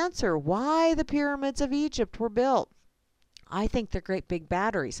failed to answer why the pyramids of Egypt were built. I think they're great big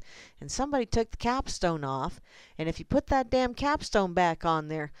batteries, and somebody took the capstone off, and if you put that damn capstone back on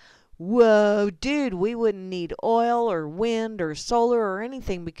there, whoa, dude, we wouldn't need oil or wind or solar or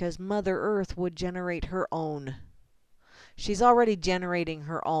anything, because Mother Earth would generate her own. She's already generating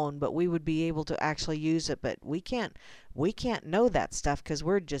her own, but we would be able to actually use it. But we can't know that stuff because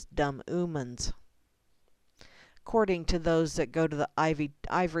we're just dumb humans, according to those that go to the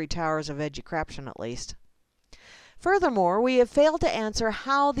Ivory Towers of Educraption, at least. Furthermore, we have failed to answer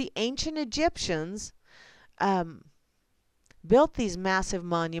how the ancient Egyptians built these massive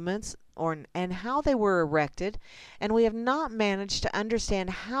monuments, and how they were erected, and we have not managed to understand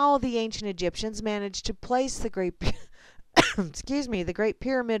how the ancient Egyptians managed to place the great the Great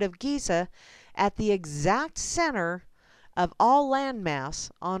Pyramid of Giza at the exact center of all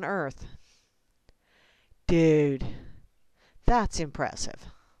landmass on Earth. Dude, that's impressive.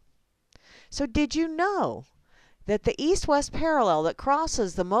 So did you know that the east-west parallel that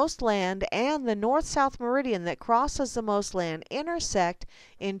crosses the most land and the north-south meridian that crosses the most land intersect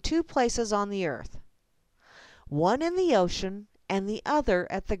in two places on the Earth? One in the ocean and the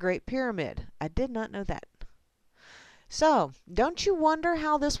other at the Great Pyramid. I did not know that. So, don't you wonder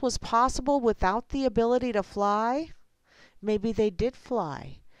how this was possible without the ability to fly? Maybe they did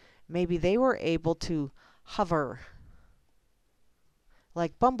fly. Maybe they were able to hover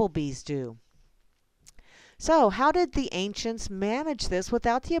like bumblebees do. So, how did the ancients manage this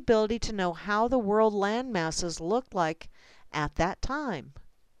without the ability to know how the world land masses looked like at that time?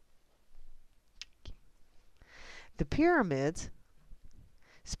 The pyramids,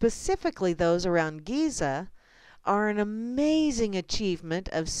 specifically those around Giza, are an amazing achievement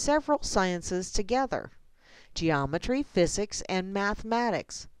of several sciences together: geometry, physics, and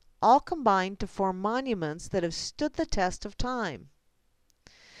mathematics, all combined to form monuments that have stood the test of time.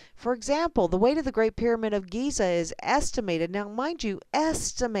 For example, the weight of the Great Pyramid of Giza is estimated, now mind you,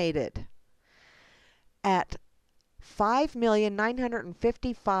 estimated, at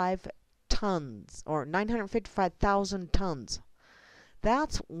 5,955 tons, or 955,000 tons.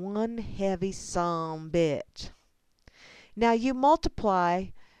 That's one heavy sumbitch. Now you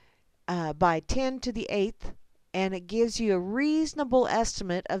multiply by 10 to the 8th, and it gives you a reasonable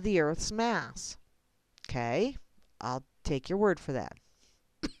estimate of the Earth's mass. Okay, I'll take your word for that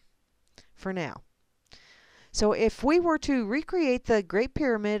for now. So if we were to recreate the Great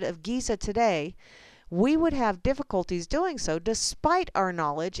Pyramid of Giza today, we would have difficulties doing so despite our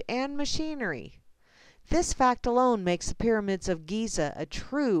knowledge and machinery. This fact alone makes the pyramids of Giza a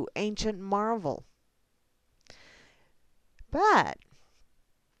true ancient marvel. But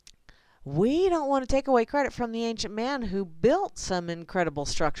we don't want to take away credit from the ancient man who built some incredible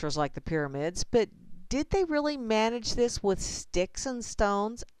structures like the pyramids, but did they really manage this with sticks and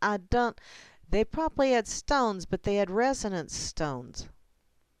stones? They probably had stones, but they had resonance stones.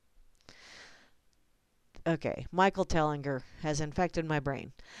 Okay, Michael Tellinger has infected my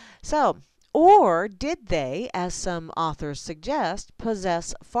brain. So, or did they, as some authors suggest,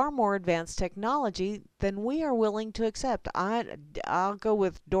 possess far more advanced technology than we are willing to accept? I'll go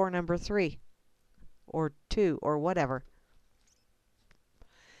with door number 3 or 2 or whatever.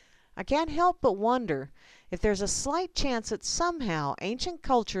 I can't help but wonder if there's a slight chance that somehow ancient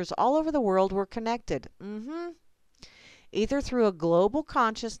cultures all over the world were connected. Either through a global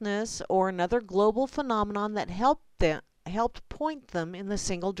consciousness or another global phenomenon that helped point them in the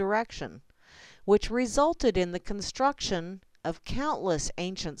single direction, which resulted in the construction of countless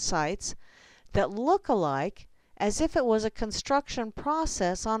ancient sites that look alike, as if it was a construction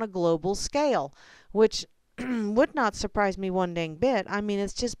process on a global scale, which would not surprise me one dang bit. I mean,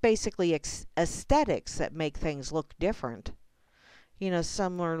 it's just basically aesthetics that make things look different. You know,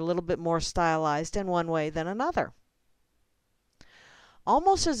 some are a little bit more stylized in one way than another.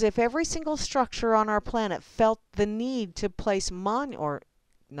 Almost as if every single structure on our planet felt the need to place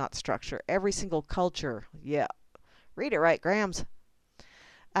every single culture. Yeah, read it right, Grams.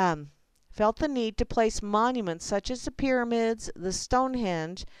 felt the need to place monuments such as the pyramids, the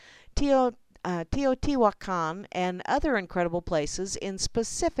Stonehenge, Teotihuacan, and other incredible places in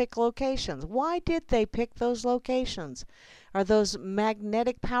specific locations. Why did they pick those locations? Are those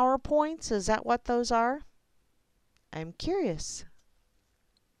magnetic power points? Is that what those are? I'm curious.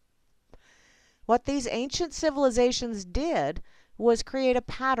 What these ancient civilizations did was create a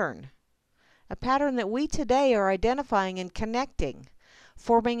pattern that we today are identifying and connecting,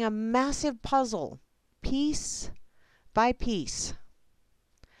 forming a massive puzzle, piece by piece.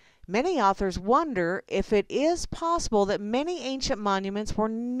 Many authors wonder if it is possible that many ancient monuments were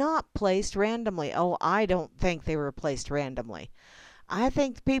not placed randomly. Oh, I don't think they were placed randomly. I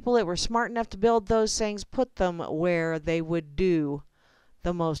think the people that were smart enough to build those things put them where they would do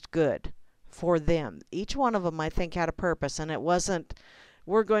the most good for them. Each one of them, I think, had a purpose, and it wasn't,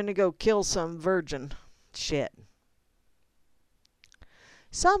 we're going to go kill some virgin shit.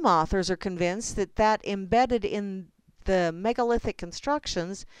 Some authors are convinced that embedded in the megalithic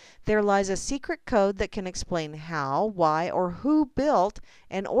constructions, there lies a secret code that can explain how, why, or who built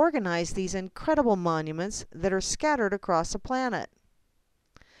and organized these incredible monuments that are scattered across the planet.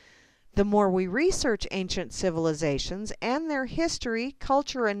 The more we research ancient civilizations and their history,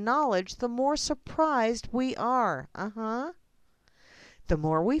 culture, and knowledge, the more surprised we are. The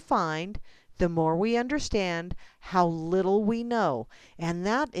more we find, the more we understand how little we know. And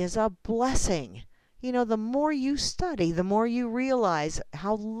that is a blessing. You know, the more you study, the more you realize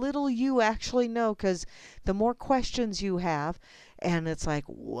how little you actually know, because the more questions you have, and it's like,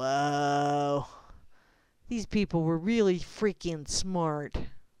 whoa, these people were really freaking smart.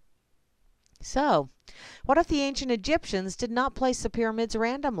 So, what if the ancient Egyptians did not place the pyramids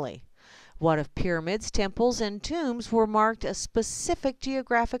randomly? What if pyramids, temples, and tombs were marked a specific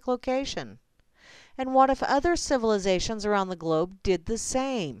geographic location? And what if other civilizations around the globe did the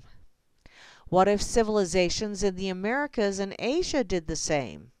same? What if civilizations in the Americas and Asia did the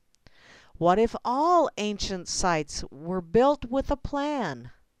same? What if all ancient sites were built with a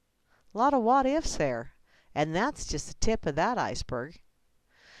plan? A lot of what ifs there. And that's just the tip of that iceberg.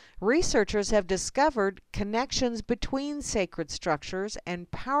 Researchers have discovered connections between sacred structures and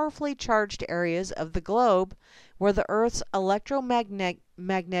powerfully charged areas of the globe where the Earth's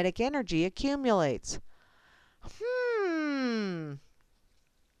electromagnetic energy accumulates.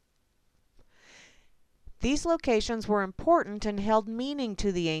 These locations were important and held meaning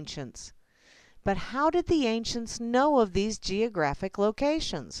to the ancients. But how did the ancients know of these geographic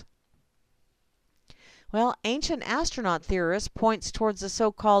locations? Well, ancient astronaut theorists points towards the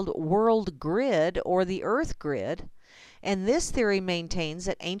so-called world grid or the Earth grid, and this theory maintains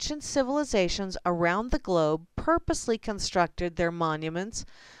that ancient civilizations around the globe purposely constructed their monuments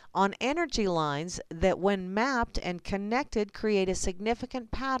on energy lines that when mapped and connected create a significant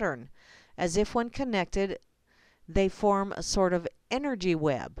pattern, as if when connected they form a sort of energy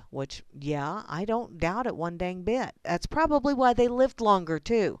web, which, yeah, I don't doubt it one dang bit. That's probably why they lived longer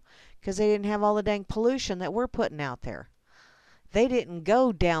too, because they didn't have all the dang pollution that we're putting out there. They didn't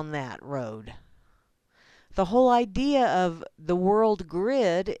go down that road. The whole idea of the world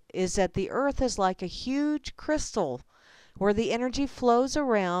grid is that the Earth is like a huge crystal where the energy flows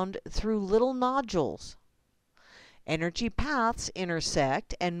around through little nodules. Energy paths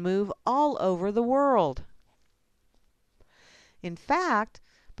intersect and move all over the world. In fact,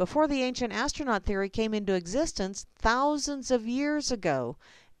 before the ancient astronaut theory came into existence thousands of years ago,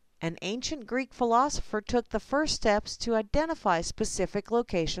 an ancient Greek philosopher took the first steps to identify specific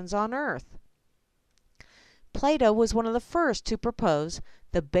locations on Earth. Plato was one of the first to propose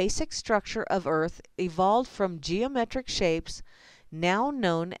the basic structure of Earth evolved from geometric shapes now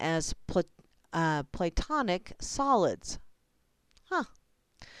known as Platonic solids.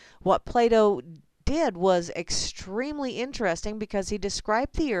 What Plato did was extremely interesting because he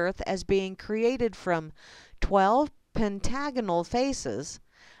described the Earth as being created from 12 pentagonal faces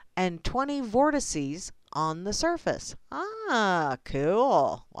and 20 vortices on the surface. Cool.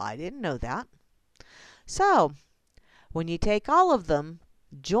 Well, I didn't know that. So, when you take all of them,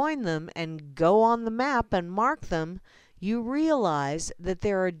 join them, and go on the map and mark them, you realize that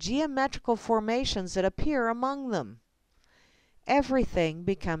there are geometrical formations that appear among them. Everything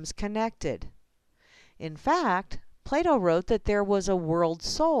becomes connected. In fact, Plato wrote that there was a world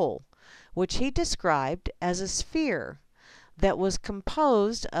soul, which he described as a sphere that was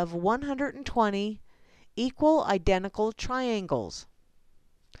composed of 120 equal identical triangles.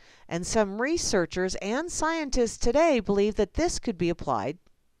 And some researchers and scientists today believe that this could be applied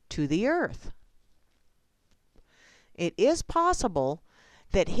to the Earth. It is possible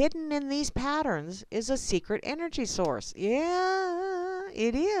that hidden in these patterns is a secret energy source. Yeah,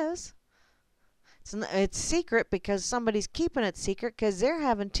 it is. It's secret because somebody's keeping it secret because they're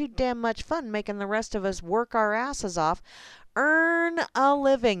having too damn much fun making the rest of us work our asses off, earn a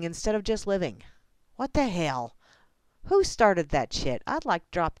living instead of just living. What the hell? Who started that shit? I'd like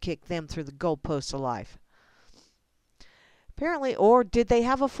to drop kick them through the goalposts of life. Apparently, or did they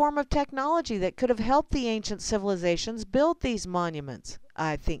have a form of technology that could have helped the ancient civilizations build these monuments?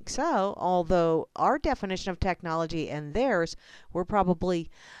 I think so, although our definition of technology and theirs were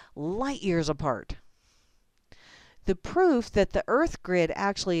probably light years apart. The proof that the Earth grid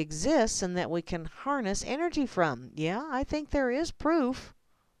actually exists and that we can harness energy from. Yeah, I think there is proof.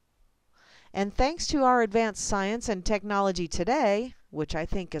 And thanks to our advanced science and technology today, which I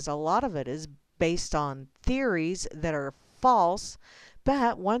think is a lot of it is based on theories that are false,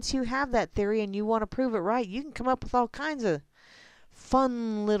 but once you have that theory and you want to prove it right, you can come up with all kinds of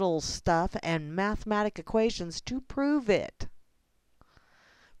fun little stuff and mathematic equations to prove it.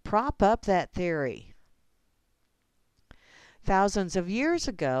 Prop up that theory. Thousands of years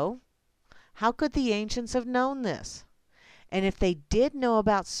ago, how could the ancients have known this? And if they did know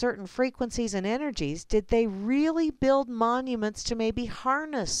about certain frequencies and energies, did they really build monuments to maybe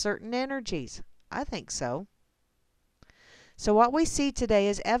harness certain energies? I think so. So what we see today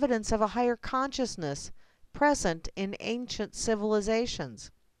is evidence of a higher consciousness present in ancient civilizations.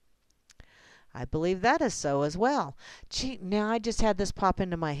 I believe that is so as well. Gee, now I just had this pop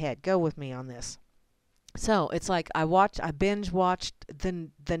into my head. Go with me on this. So it's like I binge watched the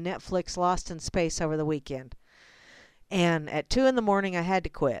Netflix Lost in Space over the weekend. And at 2 in the morning, I had to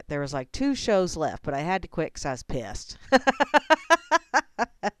quit. There was like 2 shows left, but I had to quit because I was pissed.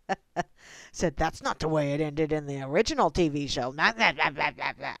 Said, that's not the way it ended in the original TV show.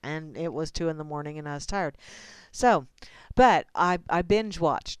 And it was 2 in the morning and I was tired. So, but I binge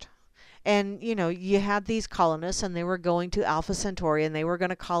watched. And, you know, you had these colonists and they were going to Alpha Centauri and they were going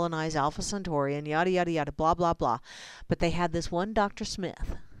to colonize Alpha Centauri and yada, yada, yada, blah, blah, blah. But they had this one Dr.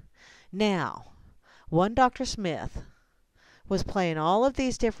 Smith. Now, one Dr. Smith was playing all of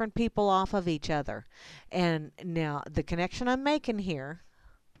these different people off of each other. And now the connection I'm making here,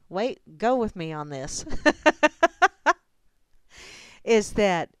 wait, go with me on this, is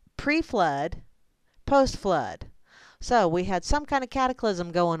that pre-flood, post-flood. So we had some kind of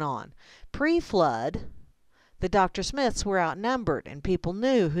cataclysm going on. Pre-flood, the Dr. Smiths were outnumbered and people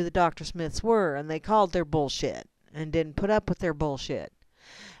knew who the Dr. Smiths were and they called their bullshit and didn't put up with their bullshit.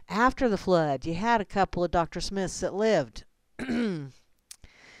 After the flood, you had a couple of Dr. Smiths that lived. And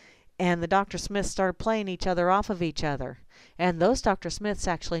the Dr. Smiths started playing each other off of each other. And those Dr. Smiths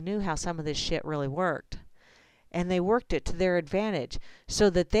actually knew how some of this shit really worked. And they worked it to their advantage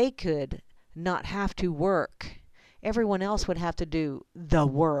so that they could not have to work. Everyone else would have to do the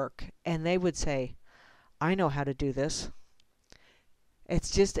work. And they would say, I know how to do this.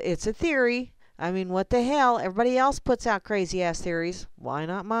 It's a theory. I mean, what the hell? Everybody else puts out crazy ass theories. Why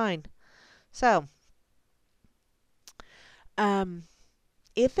not mine? So,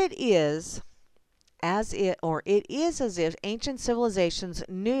 if it is as if ancient civilizations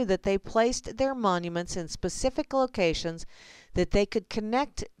knew that they placed their monuments in specific locations that they could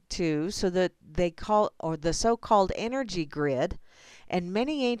connect to, so that they call, or the so-called energy grid, and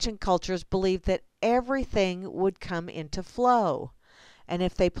many ancient cultures believed that everything would come into flow. And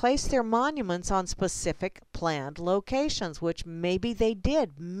if they placed their monuments on specific planned locations, which maybe they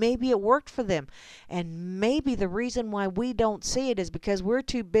did, maybe it worked for them, and maybe the reason why we don't see it is because we're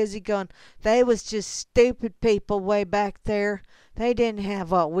too busy going, they was just stupid people way back there. They didn't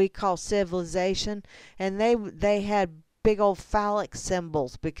have what we call civilization, and they had big old phallic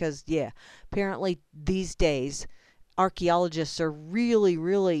symbols because, yeah, apparently these days archaeologists are really,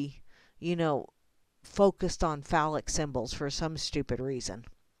 really, you know, focused on phallic symbols for some stupid reason.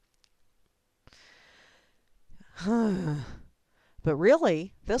 But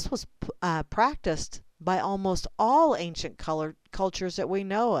really, this was practiced by almost all ancient cultures that we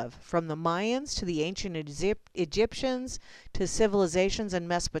know of, from the Mayans to the ancient Egyptians to civilizations in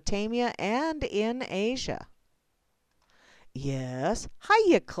Mesopotamia and in Asia. Yes.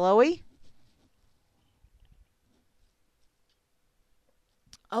 Hiya, Chloe.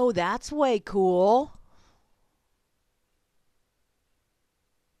 Oh, that's way cool.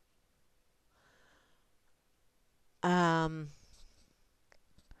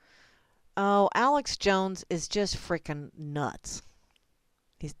 Oh, Alex Jones is just freaking nuts.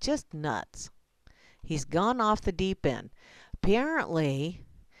 He's just nuts. He's gone off the deep end. Apparently,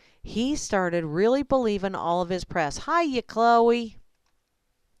 he started really believing all of his press. Hiya, Chloe.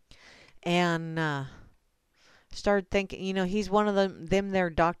 And, started thinking, you know, he's one of them there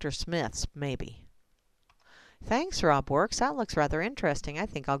Dr. Smiths, maybe. Thanks, RobWorks. That looks rather interesting. I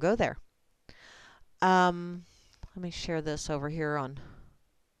think I'll go there. Let me share this over here on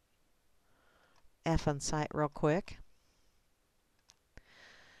effing site real quick.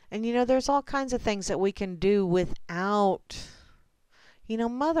 And you know, there's all kinds of things that we can do without... You know,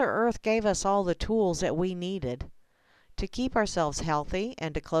 Mother Earth gave us all the tools that we needed to keep ourselves healthy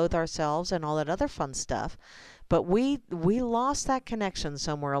and to clothe ourselves and all that other fun stuff. But we lost that connection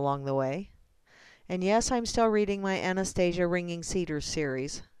somewhere along the way. And yes, I'm still reading my Anastasia Ringing Cedars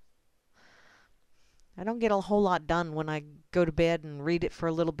series. I don't get a whole lot done when I go to bed and read it for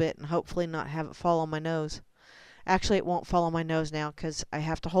a little bit and hopefully not have it fall on my nose. Actually, it won't fall on my nose now because I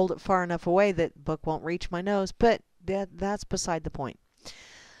have to hold it far enough away that the book won't reach my nose. But that's beside the point.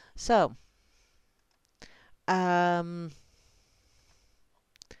 So, let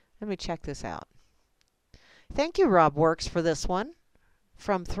me check this out. Thank you, RobWorks, for this one.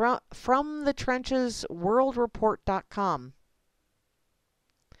 From the Trenches WorldReport.com.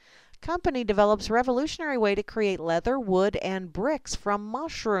 Company develops revolutionary way to create leather, wood, and bricks from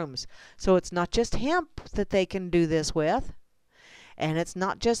mushrooms. So it's not just hemp that they can do this with. And it's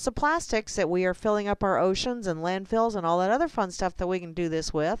not just the plastics that we are filling up our oceans and landfills and all that other fun stuff that we can do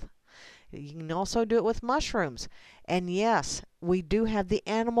this with. You can also do it with mushrooms. And yes, we do have the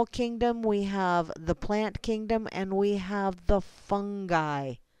animal kingdom, we have the plant kingdom, and we have the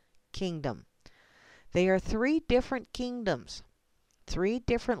fungi kingdom. They are 3 different kingdoms. 3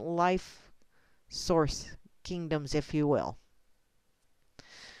 different life source kingdoms, if you will.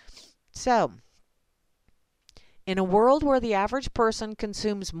 So, in a world where the average person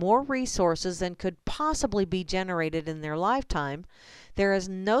consumes more resources than could possibly be generated in their lifetime, there is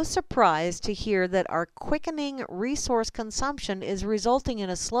no surprise to hear that our quickening resource consumption is resulting in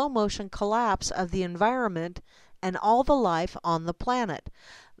a slow-motion collapse of the environment and all the life on the planet.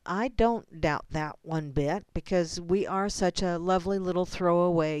 I don't doubt that one bit, because we are such a lovely little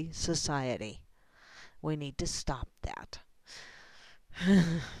throwaway society. We need to stop that.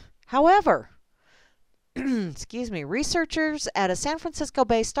 However, excuse me, researchers at a San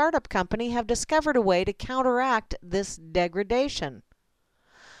Francisco-based startup company have discovered a way to counteract this degradation.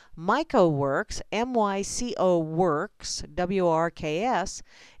 MycoWorks, M-Y-C-O Works, W-O-R-K-S,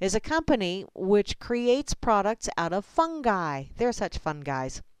 is a company which creates products out of fungi. They're such fun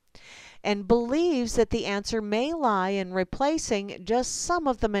guys. And believes that the answer may lie in replacing just some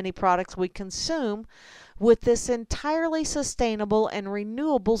of the many products we consume with this entirely sustainable and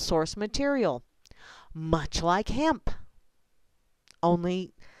renewable source material. Much like hemp.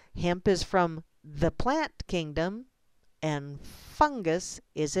 Only hemp is from the plant kingdom and fungus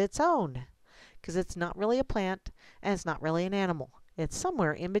is its own, because it's not really a plant and it's not really an animal. It's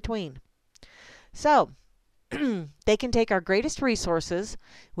somewhere in between. So, they can take our greatest resources,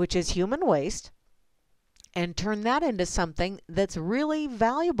 which is human waste, and turn that into something that's really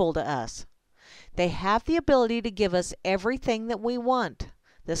valuable to us. They have the ability to give us everything that we want.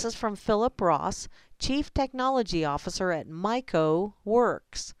 This is from Philip Ross, Chief Technology Officer at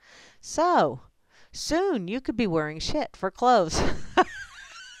MycoWorks. So, soon you could be wearing shit for clothes.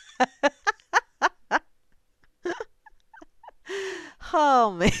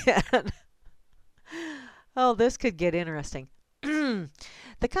 Oh, man. Oh, this could get interesting. The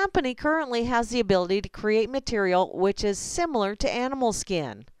company currently has the ability to create material which is similar to animal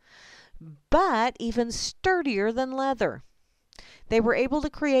skin, but even sturdier than leather. They were able to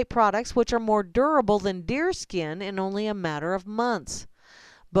create products which are more durable than deer skin in only a matter of months.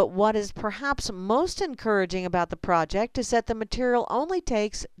 But what is perhaps most encouraging about the project is that the material only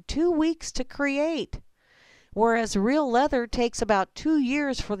takes 2 weeks to create, whereas real leather takes about 2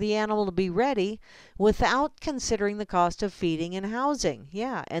 years for the animal to be ready without considering the cost of feeding and housing.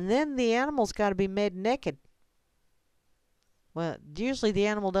 Yeah, and then the animal's got to be made naked. Well, usually the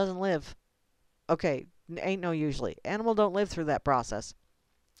animal doesn't live. Okay, ain't no usually. Animal don't live through that process.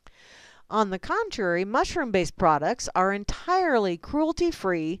 On the contrary, mushroom-based products are entirely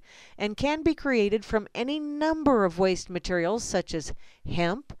cruelty-free and can be created from any number of waste materials such as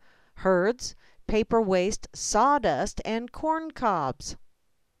hemp, herds, paper waste, sawdust, and corn cobs.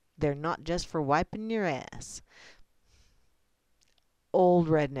 They're not just for wiping your ass. Old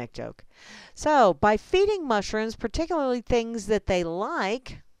redneck joke. So, by feeding mushrooms, particularly things that they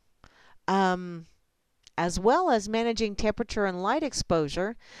like, as well as managing temperature and light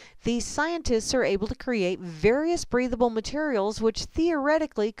exposure, these scientists are able to create various breathable materials which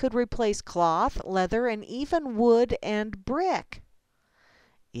theoretically could replace cloth, leather, and even wood and brick.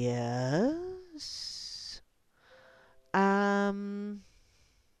 Yes.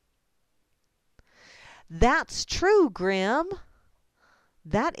 That's true, Grim.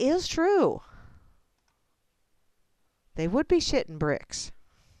 That is true. They would be shitting bricks.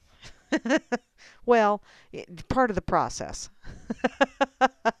 Well, part of the process.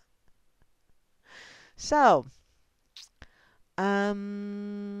 So,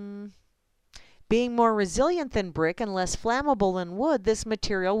 being more resilient than brick and less flammable than wood, this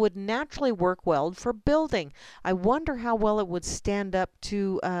material would naturally work well for building. I wonder how well it would stand up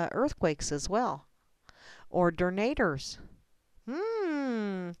to earthquakes as well, or tornadoes.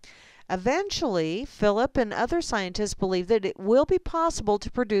 Eventually, Philip and other scientists believe that it will be possible to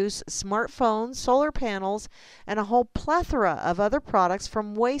produce smartphones, solar panels, and a whole plethora of other products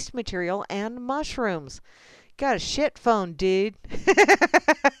from waste material and mushrooms. Got a shit phone, dude.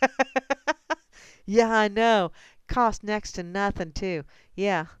 Yeah, I know. Cost next to nothing, too.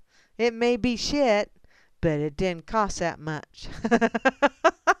 Yeah, it may be shit, but it didn't cost that much.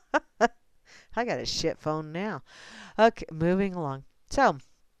 I got a shit phone now. Okay, moving along. So,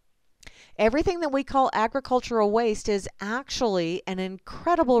 everything that we call agricultural waste is actually an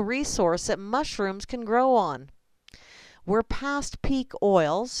incredible resource that mushrooms can grow on. We're past peak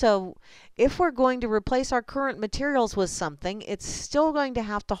oil, so if we're going to replace our current materials with something, it's still going to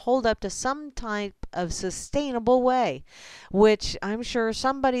have to hold up to some type of sustainable way, which I'm sure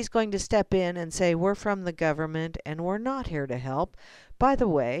somebody's going to step in and say, we're from the government and we're not here to help. By the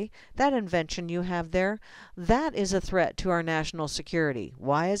way, that invention you have there, that is a threat to our national security.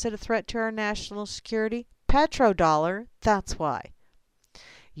 Why is it a threat to our national security? Petrodollar, that's why.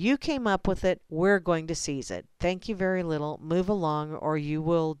 You came up with it, we're going to seize it. Thank you very little. Move along or you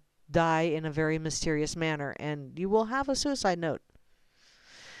will die in a very mysterious manner and you will have a suicide note.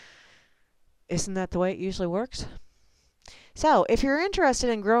 Isn't that the way it usually works? So, if you're interested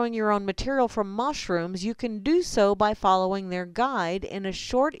in growing your own material from mushrooms, you can do so by following their guide in a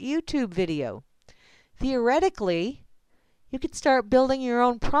short YouTube video. Theoretically, you could start building your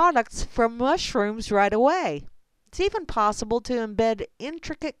own products from mushrooms right away. It's even possible to embed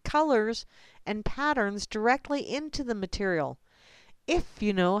intricate colors and patterns directly into the material, if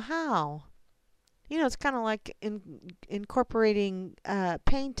you know how. You know, it's kind of like incorporating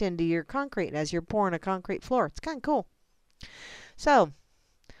paint into your concrete as you're pouring a concrete floor. It's kind of cool. So,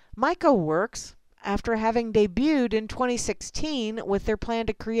 MycoWorks, after having debuted in 2016 with their plan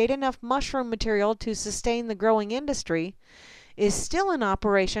to create enough mushroom material to sustain the growing industry, is still in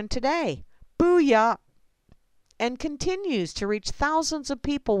operation today. Booyah! And continues to reach thousands of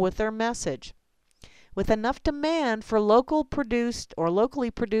people with their message. With enough demand for locally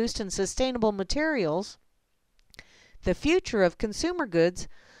produced and sustainable materials, the future of consumer goods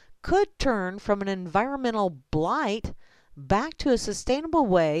could turn from an environmental blight back to a sustainable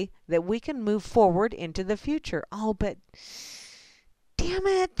way that we can move forward into the future. Oh, but damn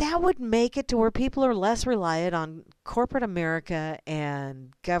it, that would make it to where people are less reliant on corporate America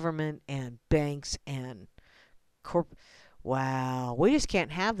and government and banks and Wow, we just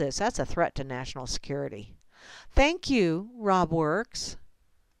can't have this. That's a threat to national security. Thank you, RobWorks.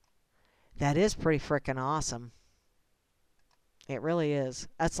 That is pretty frickin' awesome. It really is.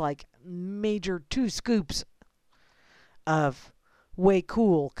 That's like major 2 scoops of way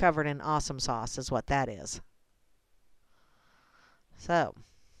cool covered in awesome sauce is what that is. So.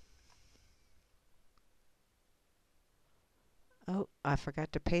 Oh, I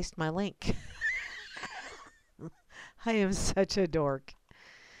forgot to paste my link. I am such a dork.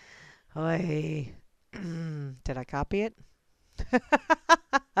 Oy. Did I copy it?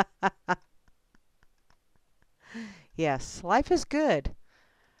 Yes, life is good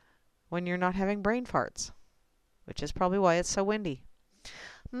when you're not having brain farts, which is probably why it's so windy.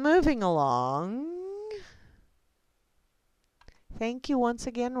 Moving along. Thank you once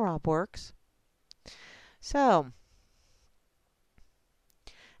again, RobWorks. So,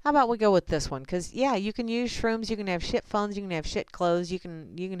 how about we go with this one? Because, yeah, you can use shrooms, you can have shit phones, you can have shit clothes, you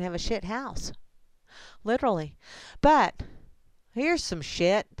can have a shit house. Literally. But, here's some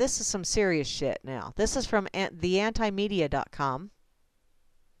shit. This is some serious shit now. This is from theantimedia.com.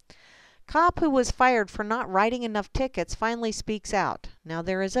 Cop who was fired for not writing enough tickets finally speaks out. Now,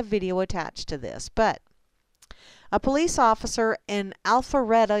 there is a video attached to this, but a police officer in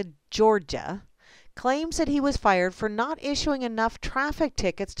Alpharetta, Georgia, claims that he was fired for not issuing enough traffic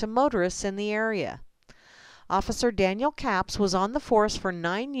tickets to motorists in the area. Officer Daniel Capps was on the force for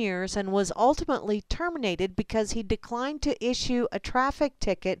 9 years and was ultimately terminated because he declined to issue a traffic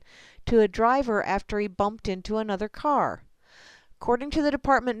ticket to a driver after he bumped into another car. According to the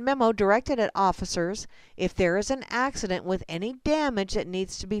department memo directed at officers, if there is an accident with any damage that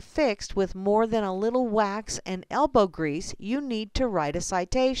needs to be fixed with more than a little wax and elbow grease, you need to write a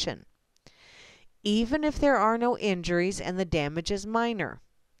citation, even if there are no injuries and the damage is minor.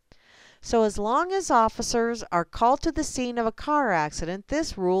 So as long as officers are called to the scene of a car accident,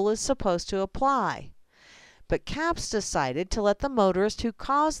 this rule is supposed to apply. But CAPS decided to let the motorist who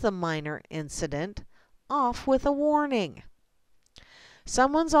caused the minor incident off with a warning.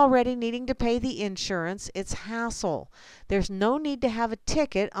 Someone's already needing to pay the insurance. It's hassle. There's no need to have a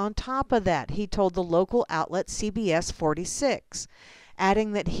ticket on top of that, he told the local outlet CBS 46,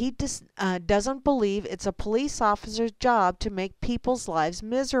 adding that he doesn't believe it's a police officer's job to make people's lives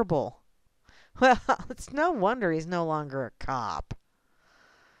miserable. Well, it's no wonder he's no longer a cop.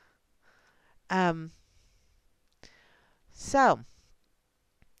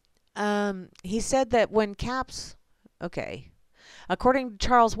 He said that when CAPS, according to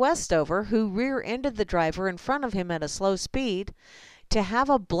Charles Westover, who rear-ended the driver in front of him at a slow speed, to have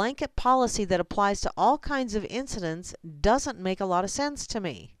a blanket policy that applies to all kinds of incidents doesn't make a lot of sense to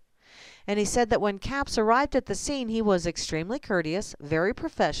me. And he said that when CAPS arrived at the scene, he was extremely courteous, very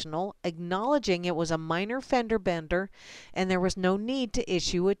professional, acknowledging it was a minor fender bender and there was no need to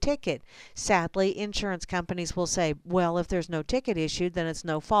issue a ticket. Sadly, insurance companies will say, well, if there's no ticket issued, then it's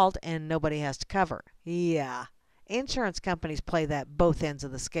no fault and nobody has to cover. Yeah, insurance companies play that both ends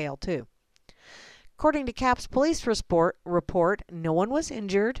of the scale too. According to CAPS police report, no one was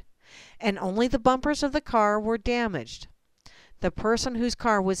injured and only the bumpers of the car were damaged. The person whose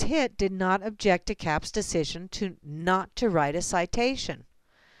car was hit did not object to CAP's decision not to write a citation.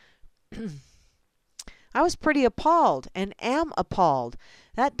 I was pretty appalled and am appalled.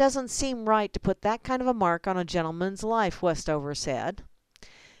 That doesn't seem right to put that kind of a mark on a gentleman's life, Westover said.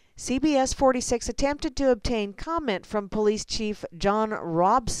 CBS 46 attempted to obtain comment from Police Chief John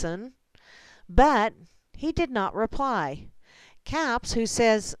Robson, but he did not reply. CAPS, who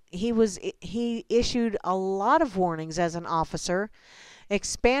says he issued a lot of warnings as an officer,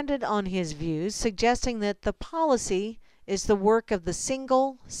 expanded on his views, suggesting that the policy is the work of the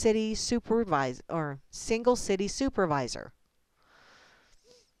single city supervisor.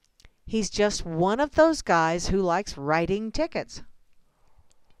 He's just one of those guys who likes writing tickets.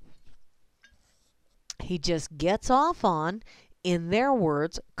 He just gets off on, in their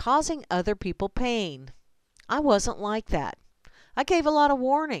words, causing other people pain. I wasn't like that. I gave a lot of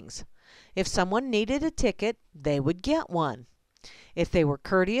warnings. If someone needed a ticket, they would get one. If they were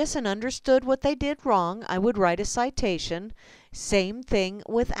courteous and understood what they did wrong, I would write a citation. Same thing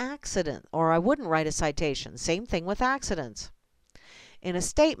with accident, or I wouldn't write a citation. Same thing with accidents. In a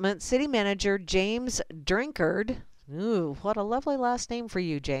statement, City Manager James Drinkard, ooh, what a lovely last name for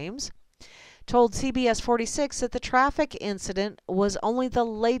you, James, told CBS 46 that the traffic incident was only the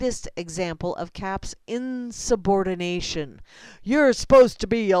latest example of CAP's insubordination. You're supposed to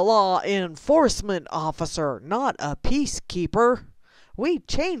be a law enforcement officer, not a peacekeeper. We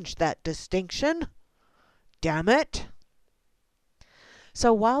changed that distinction. Damn it.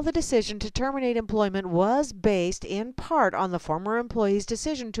 So while the decision to terminate employment was based in part on the former employee's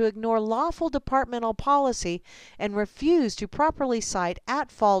decision to ignore lawful departmental policy and refuse to properly cite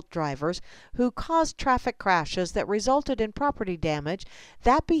at-fault drivers who caused traffic crashes that resulted in property damage,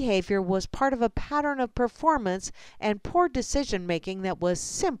 that behavior was part of a pattern of performance and poor decision-making that was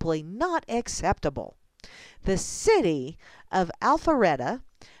simply not acceptable. The city of Alpharetta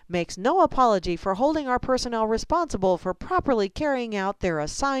makes no apology for holding our personnel responsible for properly carrying out their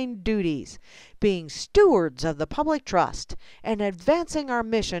assigned duties, being stewards of the public trust, and advancing our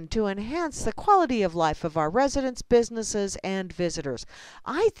mission to enhance the quality of life of our residents, businesses, and visitors.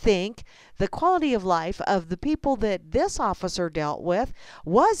 I think the quality of life of the people that this officer dealt with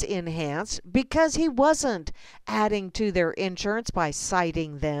was enhanced because he wasn't adding to their insurance by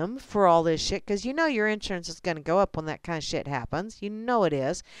citing them for all this shit, because you know your insurance is going to go up when that kind of shit happens. You know it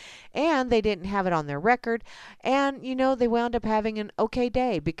is. And they didn't have it on their record. And, you know, they wound up having an okay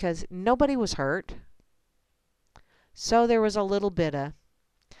day because nobody was hurt. So there was a little bit of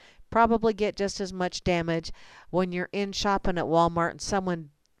probably get just as much damage when you're in shopping at Walmart and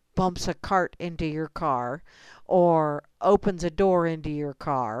someone bumps a cart into your car or opens a door into your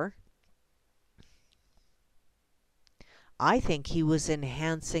car. I think he was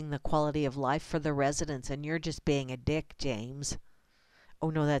enhancing the quality of life for the residents, and you're just being a dick, James. Oh,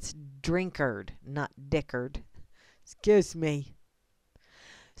 no, that's Drinkard, not Dickard. Excuse me.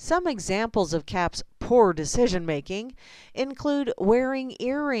 Some examples of CAP's poor decision-making include wearing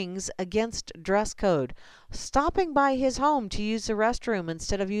earrings against dress code, stopping by his home to use the restroom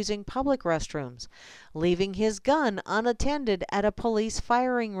instead of using public restrooms, leaving his gun unattended at a police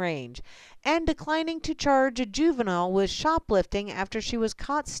firing range, and declining to charge a juvenile with shoplifting after she was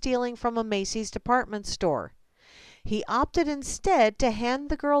caught stealing from a Macy's department store. He opted instead to hand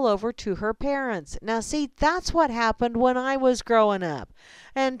the girl over to her parents. Now, see, that's what happened when I was growing up.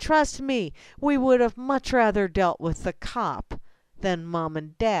 And trust me, we would have much rather dealt with the cop than Mom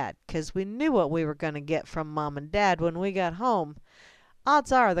and Dad, 'cause we knew what we were going to get from Mom and Dad when we got home.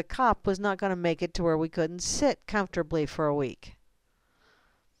 Odds are the cop was not going to make it to where we couldn't sit comfortably for a week.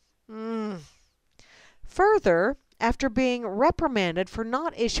 Further, after being reprimanded for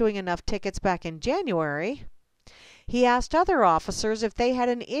not issuing enough tickets back in January, he asked other officers if they had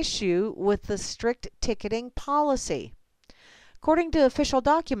an issue with the strict ticketing policy. According to official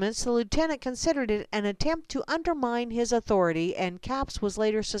documents, the lieutenant considered it an attempt to undermine his authority, and Capps was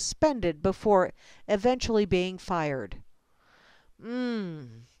later suspended before eventually being fired.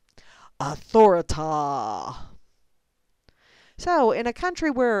 Authorita. So, in a country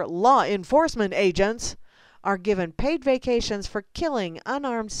where law enforcement agents are given paid vacations for killing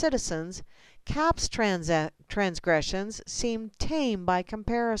unarmed citizens, Capps' transgressions seem tame by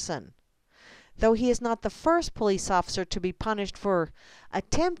comparison. Though he is not the first police officer to be punished for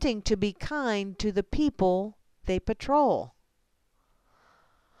attempting to be kind to the people they patrol.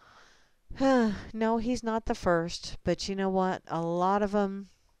 No, he's not the first, but you know what? A lot of them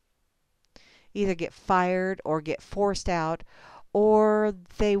either get fired or get forced out, or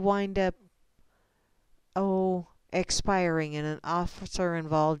they wind up, expiring in an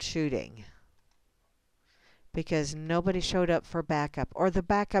officer-involved shooting. Because nobody showed up for backup, or the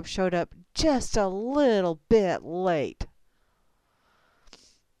backup showed up just a little bit late.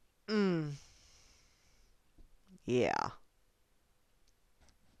 Yeah.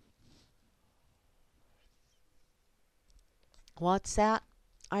 What's that,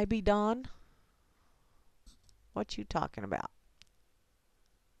 IB Don? What you talking about?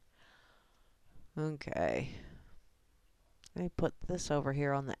 Okay. Let me put this over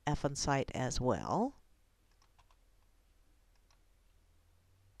here on the effing site as well.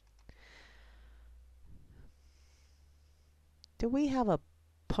 Do we have a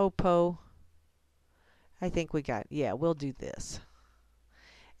popo? I think we got, yeah, we'll do this.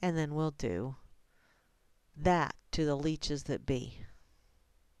 And then we'll do that to the leeches that be.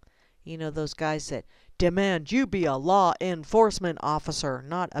 You know, those guys that demand you be a law enforcement officer,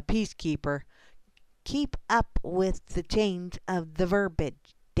 not a peacekeeper. Keep up with the change of the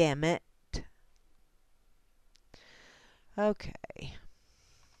verbiage, damn it. Okay.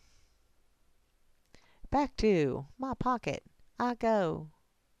 Back to my pocket I go.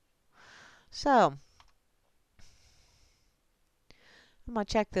 So, I'm going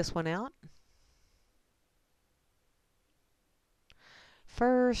to check this one out.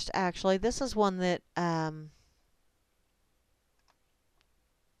 First, actually, this is one that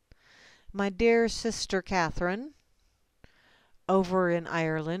my dear sister Catherine over in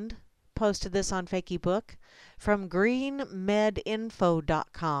Ireland posted this on Fakey Book from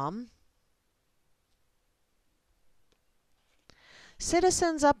greenmedinfo.com.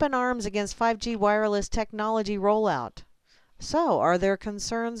 Citizens up in arms against 5G wireless technology rollout. So, are their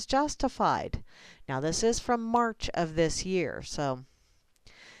concerns justified? Now, this is from March of this year, so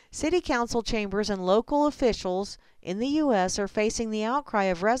city council chambers and local officials in the U.S. are facing the outcry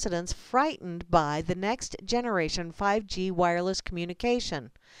of residents frightened by the next generation 5G wireless communication,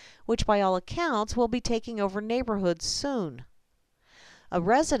 which by all accounts will be taking over neighborhoods soon. A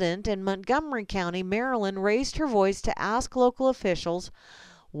resident in Montgomery County, Maryland, raised her voice to ask local officials,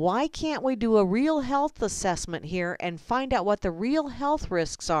 why can't we do a real health assessment here and find out what the real health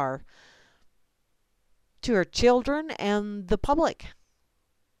risks are to her children and the public?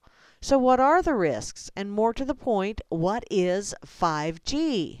 So what are the risks? And more to the point, what is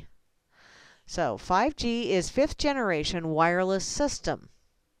 5G? So 5G is fifth generation wireless system.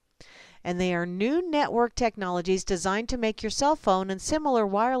 And they are new network technologies designed to make your cell phone and similar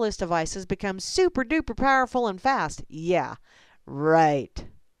wireless devices become super duper powerful and fast. Yeah, right.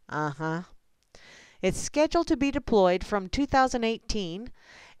 It's scheduled to be deployed from 2018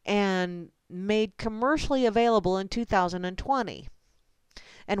 and made commercially available in 2020.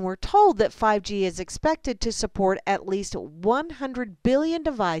 And we're told that 5G is expected to support at least 100 billion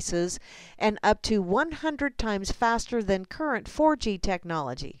devices and up to 100 times faster than current 4G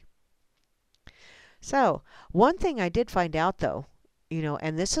technology. So, one thing I did find out though,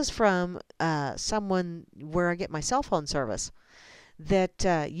 and this is from someone where I get my cell phone service,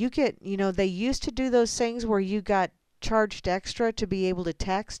 that you get, they used to do those things where you got charged extra to be able to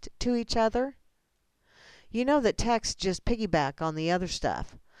text to each other. You know that text just piggyback on the other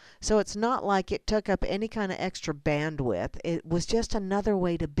stuff. So it's not like it took up any kind of extra bandwidth. It was just another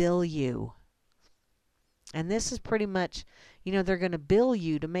way to bill you. And this is pretty much, they're going to bill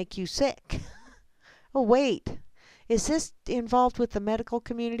you to make you sick. Oh, wait. Is this involved with the medical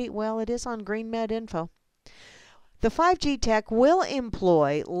community? Well, it is on GreenMed Info. The 5G tech will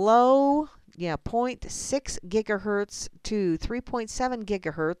employ low, 0.6 gigahertz to 3.7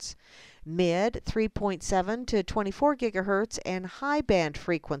 gigahertz, mid 3.7 to 24 gigahertz, and high band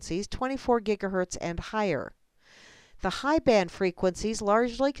frequencies 24 gigahertz and higher. The high band frequencies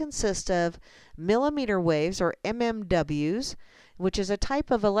largely consist of millimeter waves, or MMWs, which is a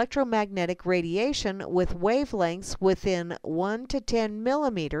type of electromagnetic radiation with wavelengths within 1 to 10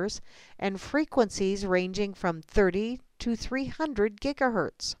 millimeters and frequencies ranging from 30 to 300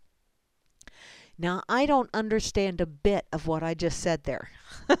 gigahertz. Now, I don't understand a bit of what I just said there.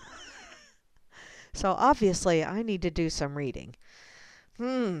 So obviously, I need to do some reading.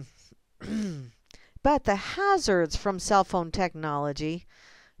 But the hazards from cell phone technology,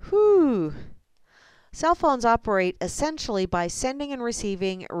 Cell phones operate essentially by sending and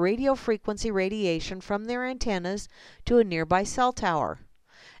receiving radio frequency radiation from their antennas to a nearby cell tower.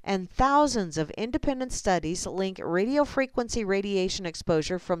 And thousands of independent studies link radio frequency radiation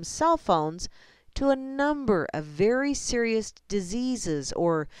exposure from cell phones to a number of very serious diseases,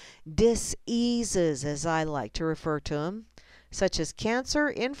 or diseases as I like to refer to them, such as cancer,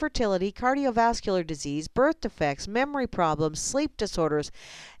 infertility, cardiovascular disease, birth defects, memory problems, sleep disorders,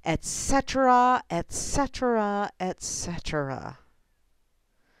 etc., etc., etc.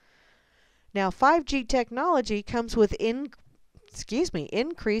 Now, 5G technology comes with increased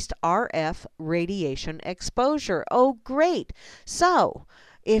RF radiation exposure. Oh, great. So,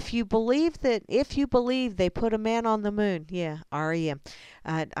 if you believe they put a man on the moon, REM.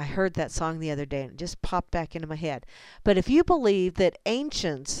 I heard that song the other day and it just popped back into my head. But if you believe that the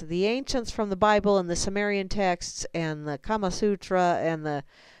ancients from the Bible and the Sumerian texts and the Kama Sutra and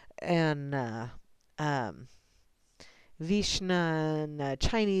Vishnu and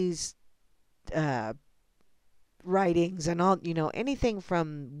Chinese writings and all, anything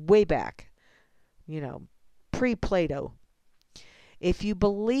from way back, pre-Plato. If you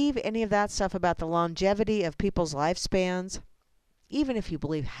believe any of that stuff about the longevity of people's lifespans, even if you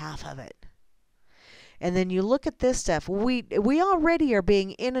believe half of it, and then you look at this stuff, we already are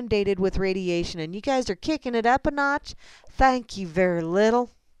being inundated with radiation, and you guys are kicking it up a notch. Thank you very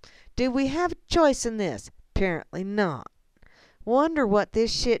little. Did we have a choice in this? Apparently not. Wonder what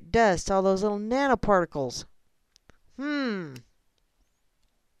this shit does to all those little nanoparticles. And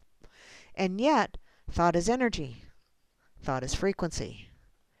yet, thought is energy. Thought is frequency.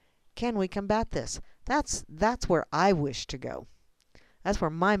 Can we combat this? That's where I wish to go. That's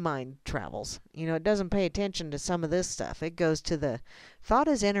where my mind travels. It doesn't pay attention to some of this stuff. It goes to the thought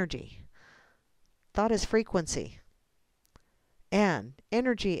is energy. Thought is frequency. And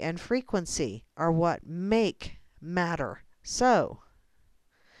energy and frequency are what make matter. So,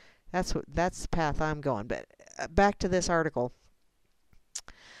 that's the path I'm going. But back to this article.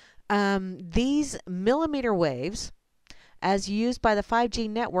 These millimeter waves, as used by the 5G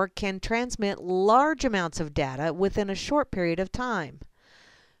network, can transmit large amounts of data within a short period of time.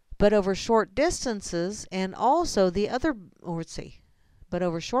 But over short distances the other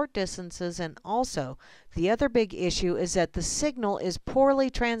big issue is that the signal is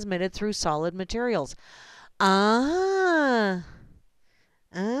poorly transmitted through solid materials.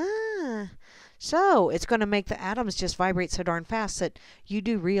 So it's going to make the atoms just vibrate so darn fast that you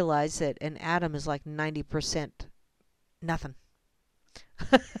do realize that an atom is like 90% nothing.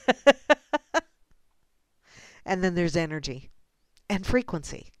 And then there's energy and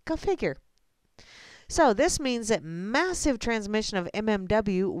frequency. Go figure. So this means that massive transmission of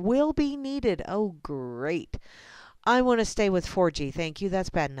MMW will be needed. Oh, great. I want to stay with 4G. Thank you. That's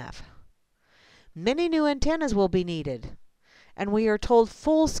bad enough. Many new antennas will be needed. And we are told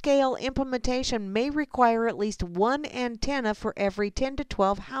full-scale implementation may require at least one antenna for every 10 to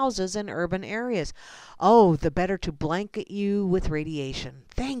 12 houses in urban areas. Oh, the better to blanket you with radiation.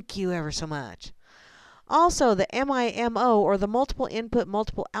 Thank you ever so much. Also, the MIMO, or the multiple input,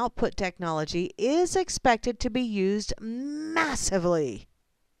 multiple output technology, is expected to be used massively.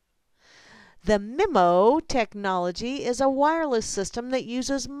 The MIMO technology is a wireless system that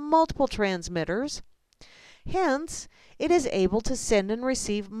uses multiple transmitters. Hence, it is able to send and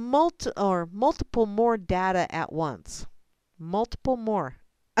receive multiple more data at once. Multiple more.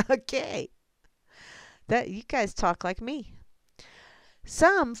 Okay. That you guys talk like me.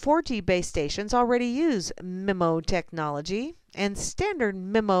 Some 4G base stations already use MIMO technology, and standard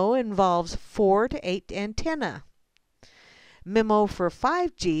MIMO involves 4 to 8 antenna. MIMO for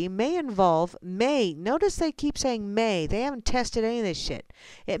 5G notice they keep saying may, they haven't tested any of this shit.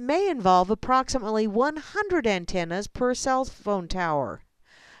 It may involve approximately 100 antennas per cell phone tower.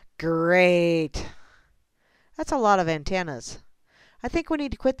 Great. That's a lot of antennas. I think we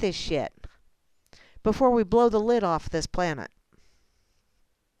need to quit this shit before we blow the lid off this planet.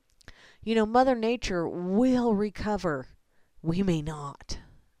 You know, Mother Nature will recover. We may not.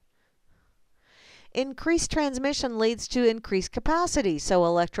 Increased transmission leads to increased capacity, so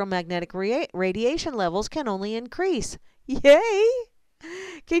electromagnetic radiation levels can only increase. Yay!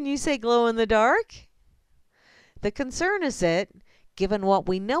 Can you say glow in the dark? The concern is that, given what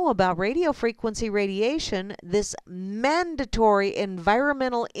we know about radio frequency radiation, this mandatory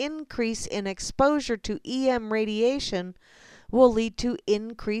environmental increase in exposure to EM radiation will lead to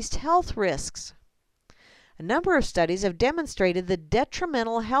increased health risks. A number of studies have demonstrated the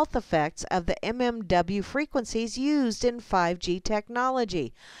detrimental health effects of the MMW frequencies used in 5G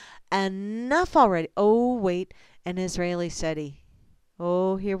technology. Enough already. Oh, wait, an Israeli study.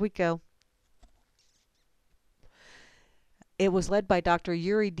 Oh, here we go. It was led by Dr.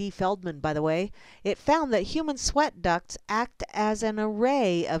 Yuri D. Feldman, by the way. It found that human sweat ducts act as an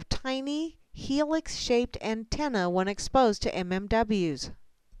array of tiny, helix-shaped antennae when exposed to MMWs.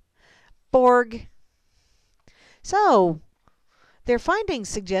 Borg. So, their findings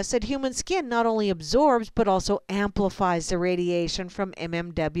suggest that human skin not only absorbs but also amplifies the radiation from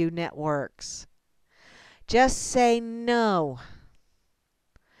MMW networks. Just say no.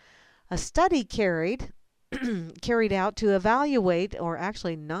 A study carried out to evaluate, or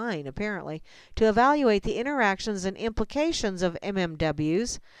actually 9 apparently, to evaluate the interactions and implications of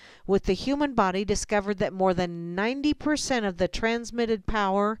MMWs with the human body discovered that more than 90% of the transmitted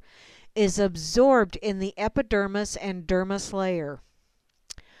power is absorbed in the epidermis and dermis layer.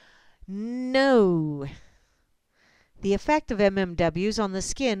 No. The effect of MMWs on the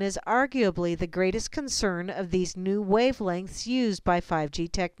skin is arguably the greatest concern of these new wavelengths used by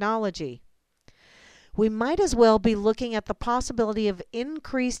 5G technology. We might as well be looking at the possibility of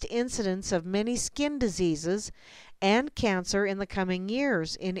increased incidence of many skin diseases and cancer in the coming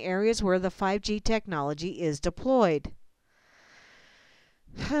years in areas where the 5G technology is deployed.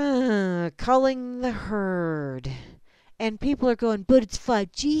 Culling the herd. And people are going, but it's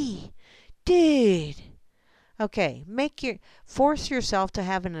 5G. Dude. Okay, force yourself to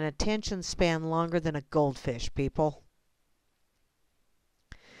have an attention span longer than a goldfish, people.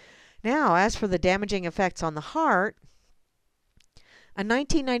 Now, as for the damaging effects on the heart, a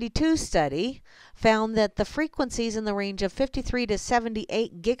 1992 study found that the frequencies in the range of 53 to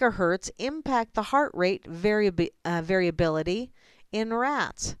 78 gigahertz impact the heart rate variability in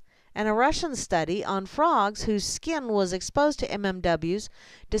rats. And a Russian study on frogs whose skin was exposed to MMWs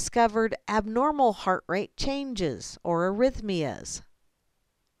discovered abnormal heart rate changes, or arrhythmias.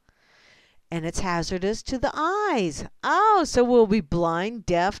 And it's hazardous to the eyes. Oh, so we'll be blind,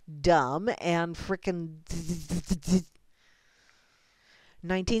 deaf, dumb, and frickin'...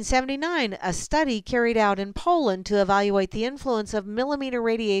 1979, a study carried out in Poland to evaluate the influence of millimeter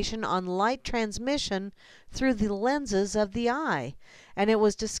radiation on light transmission through the lenses of the eye. And it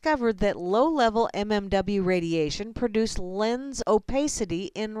was discovered that low-level MMW radiation produced lens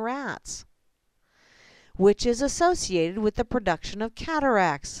opacity in rats, which is associated with the production of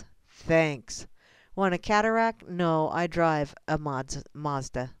cataracts. Thanks. Want a cataract? No, I drive a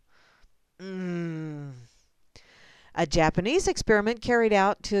Mazda. A Japanese experiment carried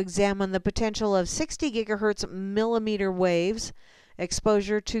out to examine the potential of 60 gigahertz millimeter waves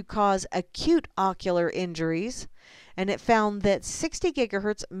exposure to cause acute ocular injuries, and it found that 60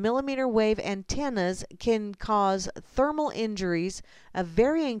 gigahertz millimeter wave antennas can cause thermal injuries of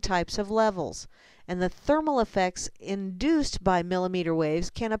varying types of levels, and the thermal effects induced by millimeter waves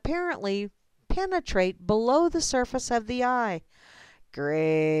can apparently penetrate below the surface of the eye.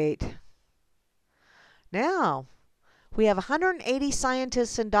 Great. Now, we have 180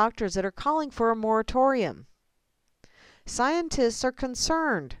 scientists and doctors that are calling for a moratorium. Scientists are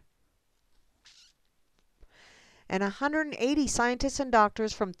concerned. And 180 scientists and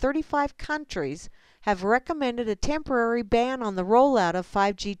doctors from 35 countries have recommended a temporary ban on the rollout of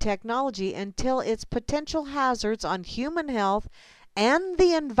 5G technology until its potential hazards on human health and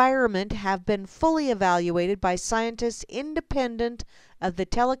the environment have been fully evaluated by scientists independent of the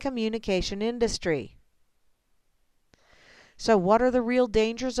telecommunication industry. So what are the real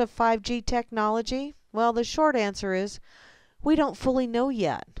dangers of 5G technology? Well, the short answer is we don't fully know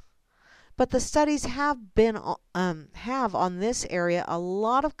yet. But the studies have on this area a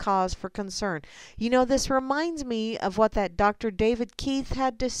lot of cause for concern. You know, this reminds me of what that Dr. David Keith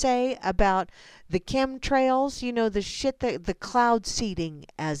had to say about the chemtrails, you know, the shit, the cloud seeding,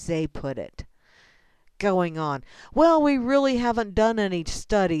 as they put it. going on. Well, we really haven't done any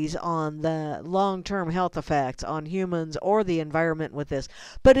studies on the long-term health effects on humans or the environment with this,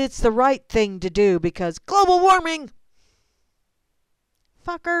 but it's the right thing to do because global warming.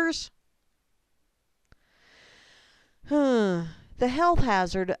 Fuckers. The health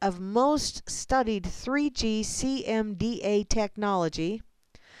hazard of most studied 3G CMDA technology,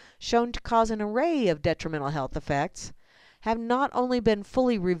 shown to cause an array of detrimental health effects, have not been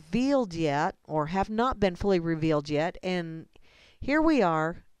fully revealed yet, and here we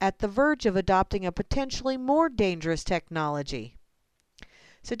are at the verge of adopting a potentially more dangerous technology.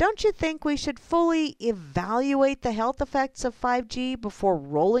 So don't you think we should fully evaluate the health effects of 5G before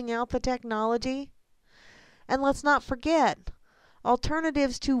rolling out the technology? And let's not forget,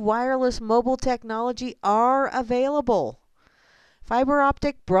 alternatives to wireless mobile technology are available. Fiber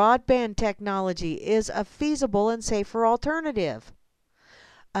optic broadband technology is a feasible and safer alternative.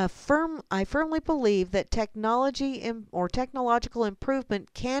 I firmly believe that technology or technological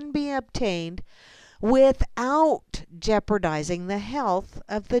improvement can be obtained without jeopardizing the health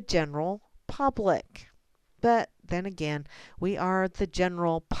of the general public. But then again, we are the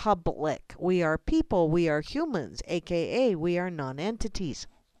general public. We are people. We are humans, aka we are non-entities,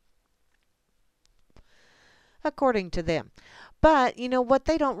 according to them. But, you know, what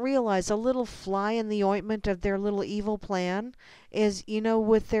they don't realize, a little fly in the ointment of their little evil plan is, you know,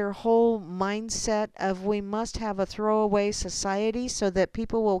 with their whole mindset of we must have a throwaway society so that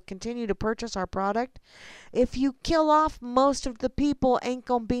people will continue to purchase our product. If you kill off most of the people, ain't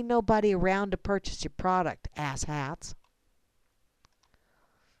gonna be nobody around to purchase your product, asshats.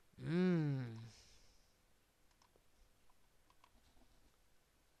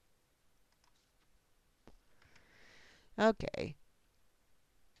 Okay.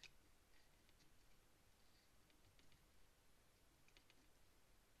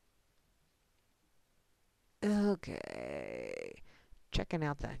 Okay. Checking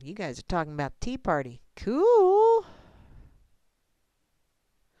out that. You guys are talking about Tea Party. Cool.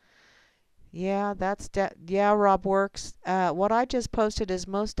 Yeah, Rob Works. What I just posted is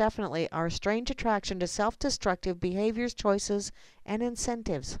most definitely our strange attraction to self-destructive behaviors, choices, and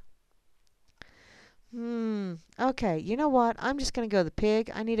incentives. Okay, you know what? I'm just going to go to the pig.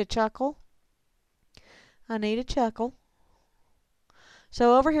 I need a chuckle.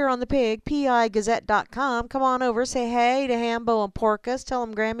 So over here on the pig, pigazette.com, come on over, say hey to Hambo and Porcus. Tell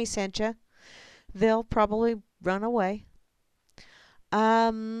them Grammy sent you. They'll probably run away.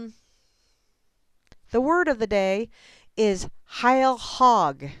 The word of the day is Heil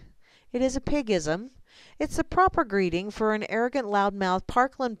Hog. It is a pigism. It's the proper greeting for an arrogant, loudmouth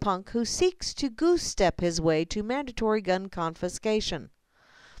Parkland punk who seeks to goose-step his way to mandatory gun confiscation.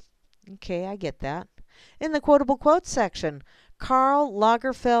 Okay, I get that. In the quotable quotes section, Karl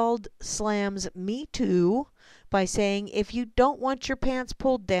Lagerfeld slams Me Too by saying, if you don't want your pants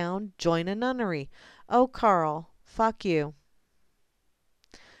pulled down, join a nunnery. Oh, Karl, fuck you.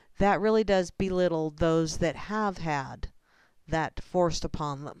 That really does belittle those that have had that forced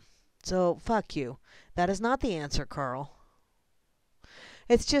upon them. So, fuck you. That is not the answer, Carl.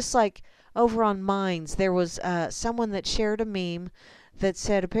 It's just like over on Minds, there was someone that shared a meme that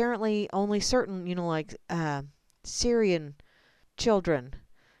said apparently only certain, Syrian children,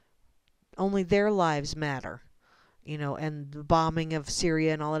 only their lives matter, and the bombing of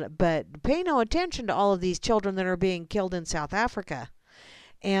Syria and all of that. But pay no attention to all of these children that are being killed in South Africa.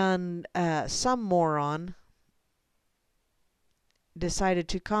 And some moron decided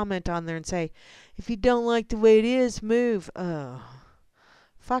to comment on there and say, if you don't like the way it is, move. Oh,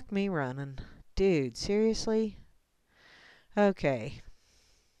 fuck me running. Dude, seriously? Okay.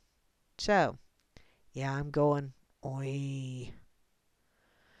 So, yeah, I'm going. Oi.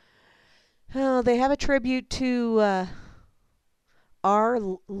 Oh, they have a tribute to R.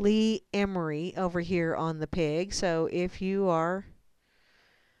 Lee Emery over here on the pig. So if you are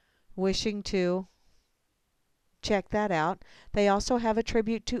wishing to check that out. They also have a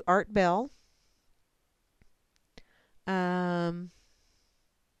tribute to Art Bell.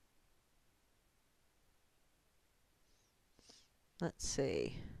 Let's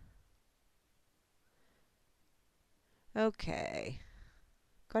see. Okay.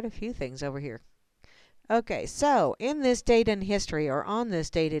 Quite a few things over here. Okay, so in this date in history, or on this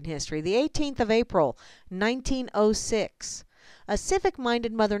date in history, the 18th of April, 1906, a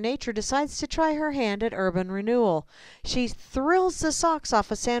civic-minded Mother Nature decides to try her hand at urban renewal. She thrills the socks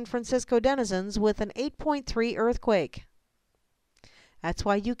off of San Francisco denizens with an 8.3 earthquake. That's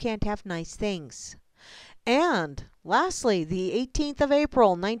why you can't have nice things. And Lastly, the 18th of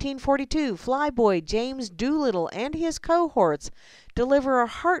April, 1942, flyboy James Doolittle and his cohorts deliver a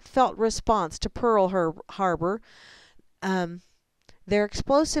heartfelt response to Pearl Harbor. Their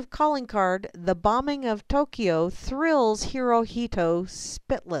explosive calling card, "The Bombing of Tokyo," thrills Hirohito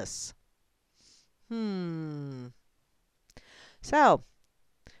spitless. So,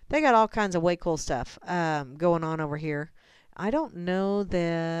 they got all kinds of way cool stuff going on over here. I don't know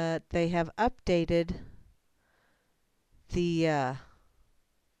that they have updated the,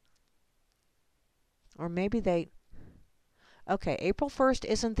 or maybe they, okay, April 1st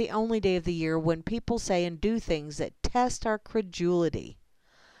isn't the only day of the year when people say and do things that test our credulity.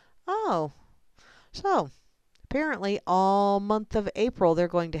 Oh, so apparently all month of April they're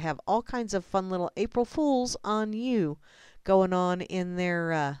going to have all kinds of fun little April Fools on you going on in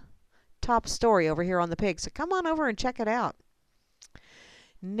their top story over here on the pig. So come on over and check it out.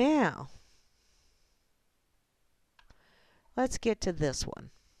 Now, let's get to this one.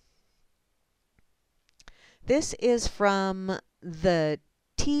 This is from the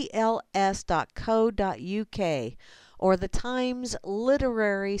tls.co.uk, or the Times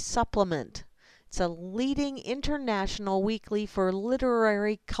Literary Supplement. It's a leading international weekly for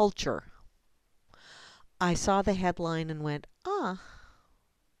literary culture. I saw the headline and went, ah.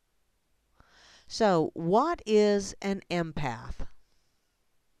 So, what is an empath?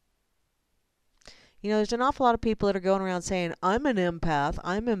 You know, there's an awful lot of people that are going around saying, I'm an empath,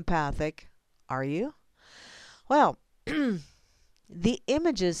 I'm empathic. Are you? Well, the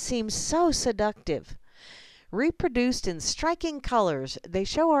images seem so seductive. Reproduced in striking colors, they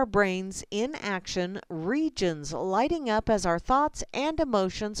show our brains in action, regions lighting up as our thoughts and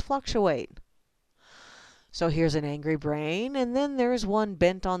emotions fluctuate. So here's an angry brain, and then there's one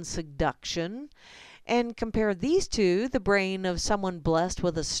bent on seduction. And compare these two, the brain of someone blessed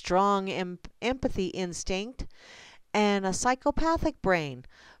with a strong empathy instinct and a psychopathic brain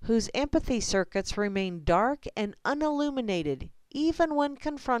whose empathy circuits remain dark and unilluminated even when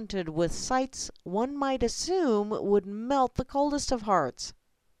confronted with sights one might assume would melt the coldest of hearts.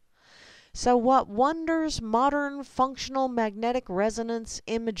 So what wonders modern functional magnetic resonance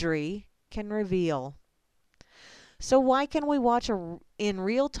imagery can reveal? So why can we watch in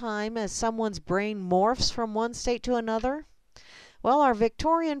real time as someone's brain morphs from one state to another? Well, our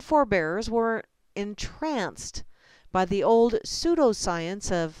Victorian forebears were entranced by the old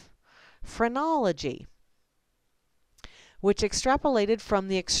pseudoscience of phrenology, which extrapolated from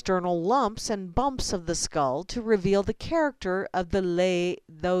the external lumps and bumps of the skull to reveal the character of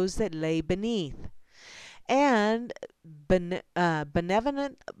those that lay beneath, and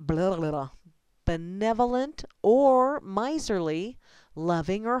benevolent or miserly,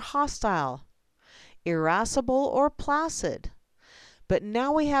 loving or hostile, irascible or placid. But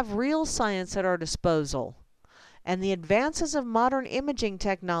now we have real science at our disposal, and the advances of modern imaging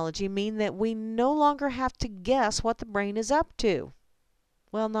technology mean that we no longer have to guess what the brain is up to.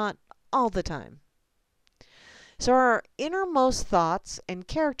 Well, not all the time. So our innermost thoughts and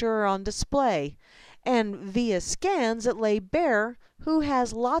character are on display, and via scans it lay bare who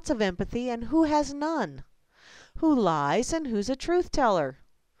has lots of empathy and who has none, who lies and who's a truth teller,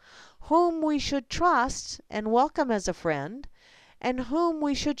 whom we should trust and welcome as a friend, and whom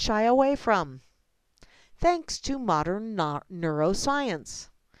we should shy away from, thanks to modern neuroscience.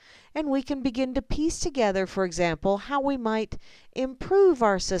 And we can begin to piece together, for example, how we might improve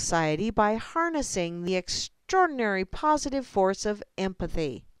our society by harnessing the extraordinary positive force of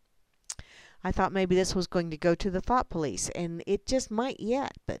empathy. I thought maybe this was going to go to the thought police, and it just might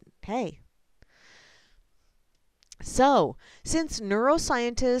yet, but hey. So, since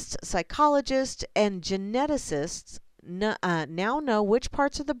neuroscientists, psychologists, and geneticists now know which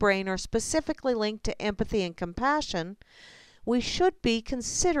parts of the brain are specifically linked to empathy and compassion, we should be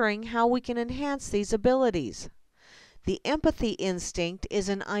considering how we can enhance these abilities. The empathy instinct is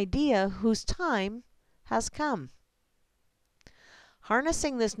an idea whose time has come.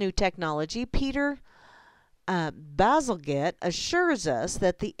 Harnessing this new technology, Peter Bazalgette assures us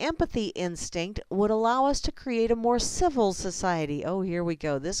that the empathy instinct would allow us to create a more civil society. Oh, here we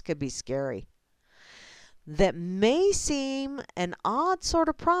go. This could be scary. That may seem an odd sort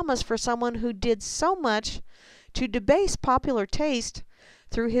of promise for someone who did so much to debase popular taste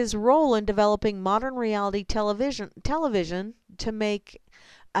through his role in developing modern reality television to make,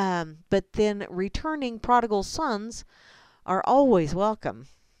 but then returning prodigal sons are always welcome.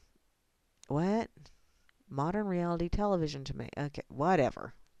 What? Modern reality television to make? Okay,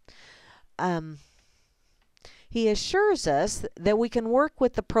 whatever. He assures us that we can work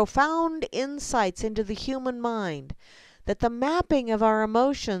with the profound insights into the human mind that the mapping of our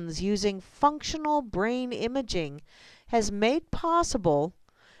emotions using functional brain imaging has made possible,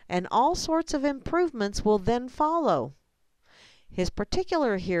 and all sorts of improvements will then follow. His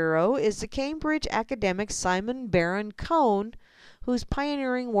particular hero is the Cambridge academic Simon Baron Cohen, whose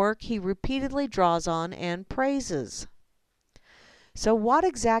pioneering work he repeatedly draws on and praises. So what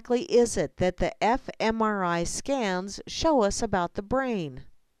exactly is it that the fMRI scans show us about the brain?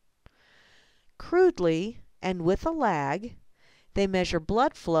 Crudely, and with a lag, they measure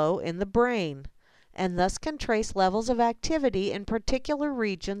blood flow in the brain, and thus can trace levels of activity in particular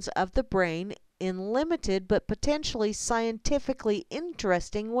regions of the brain in limited but potentially scientifically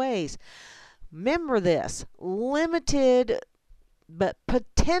interesting ways. Remember this, limited but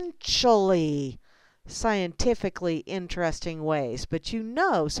potentially scientifically interesting ways. But you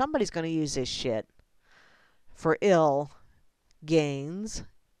know somebody's going to use this shit for ill gains.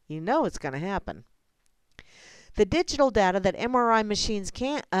 You know it's going to happen. The digital data that MRI machines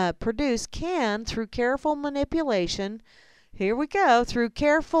can produce can, through careful manipulation, here we go, through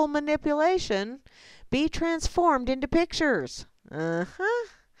careful manipulation, be transformed into pictures. Kind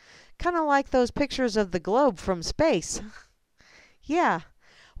of like those pictures of the globe from space. Yeah.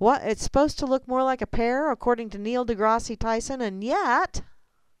 What, it's supposed to look more like a pear, according to Neil deGrasse Tyson, and yet,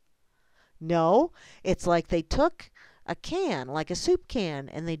 no, it's like they took a can, like a soup can,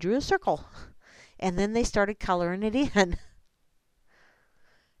 and they drew a circle, and then they started coloring it in.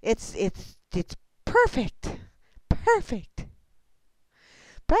 It's perfect, perfect.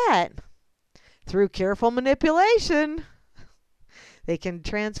 But through careful manipulation, they can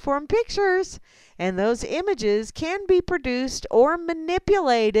transform pictures, and those images can be produced or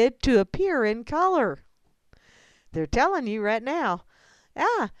manipulated to appear in color. They're telling you right now.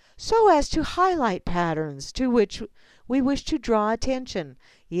 So as to highlight patterns to which we wish to draw attention.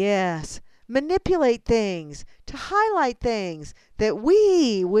 Yes, manipulate things to highlight things that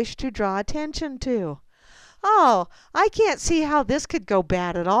we wish to draw attention to. Oh, I can't see how this could go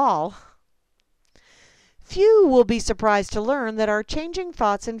bad at all. Few will be surprised to learn that our changing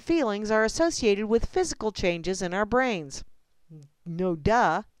thoughts and feelings are associated with physical changes in our brains. No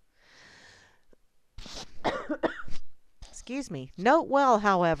duh. Excuse me. Note well,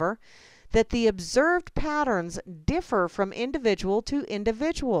 however, that the observed patterns differ from individual to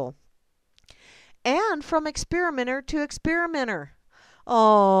individual and from experimenter to experimenter.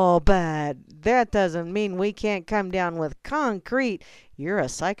 Oh, but that doesn't mean we can't come down with concrete, you're a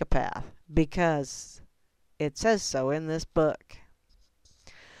psychopath, because it says so in this book.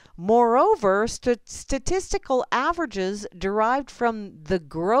 Moreover, statistical averages derived from the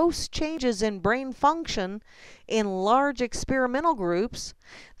gross changes in brain function in large experimental groups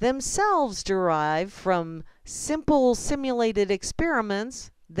themselves derive from simple simulated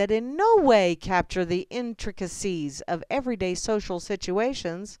experiments that in no way capture the intricacies of everyday social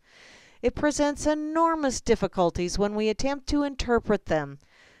situations. It presents enormous difficulties when we attempt to interpret them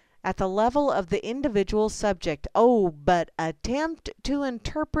at the level of the individual subject. Oh, but attempt to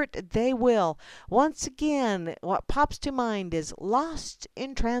interpret they will. Once again, what pops to mind is lost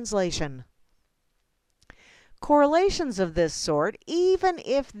in translation. Correlations of this sort, even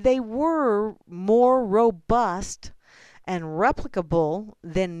if they were more robust and replicable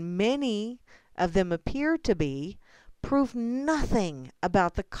than many of them appear to be, prove nothing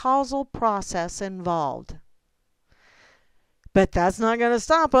about the causal process involved. But that's not going to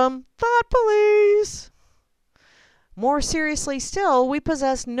stop them. Thought police! More seriously still, we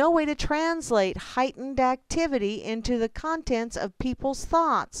possess no way to translate heightened activity into the contents of people's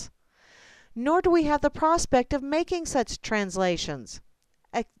thoughts. Nor do we have the prospect of making such translations,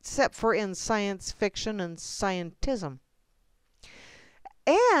 except for in science fiction and scientism.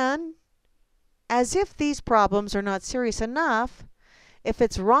 And, as if these problems are not serious enough, if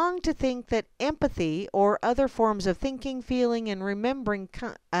it's wrong to think that empathy or other forms of thinking, feeling, and remembering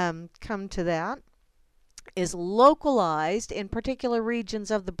come to that, is localized in particular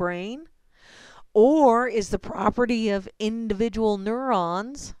regions of the brain, or is the property of individual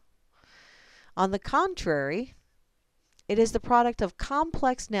neurons, on the contrary, it is the product of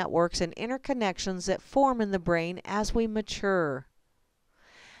complex networks and interconnections that form in the brain as we mature.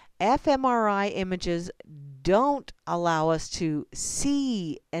 fMRI images don't allow us to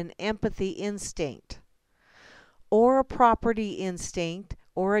see an empathy instinct, or a property instinct,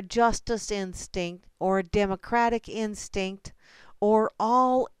 or a justice instinct, or a democratic instinct, or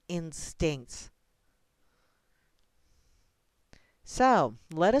all instincts. So,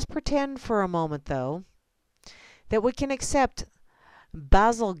 let us pretend for a moment, though, that we can accept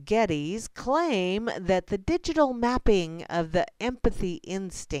Basil Getty's claim that the digital mapping of the empathy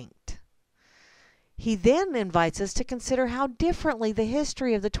instinct. He then invites us to consider how differently the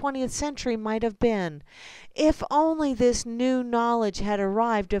history of the 20th century might have been if only this new knowledge had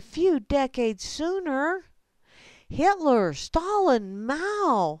arrived a few decades sooner. Hitler, Stalin,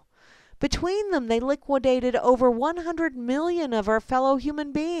 Mao. Between them, they liquidated over 100 million of our fellow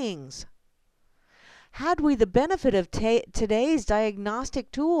human beings. Had we the benefit of today's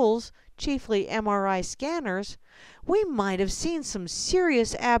diagnostic tools, chiefly MRI scanners, we might have seen some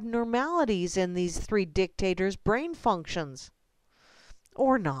serious abnormalities in these three dictators' brain functions.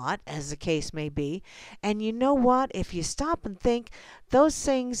 Or not, as the case may be. And you know what? If you stop and think, those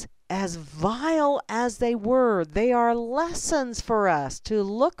things, as vile as they were, they are lessons for us to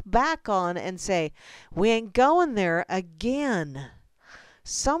look back on and say, we ain't going there again.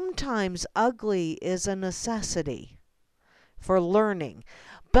 Sometimes ugly is a necessity for learning,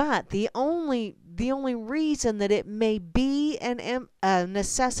 but the only reason that it may be a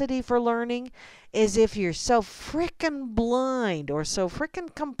necessity for learning is if you're so frickin' blind or so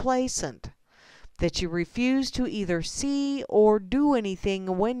frickin' complacent that you refuse to either see or do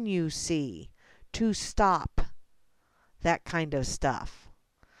anything when you see to stop that kind of stuff.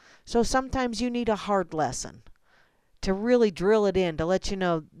 So sometimes you need a hard lesson to really drill it in, to let you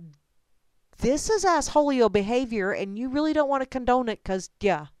know this is assholio behavior and you really don't want to condone it because,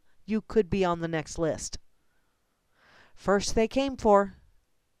 yeah, you could be on the next list. First they came for.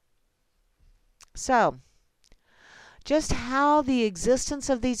 So, just how the existence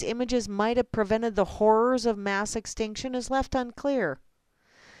of these images might have prevented the horrors of mass extinction is left unclear.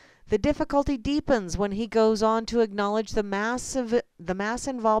 The difficulty deepens when he goes on to acknowledge the mass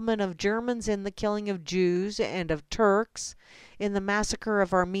involvement of Germans in the killing of Jews and of Turks, in the massacre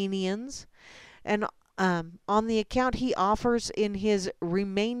of Armenians, and on the account he offers in his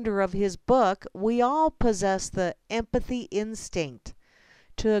remainder of his book, we all possess the empathy instinct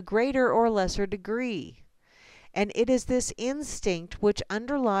to a greater or lesser degree. And it is this instinct which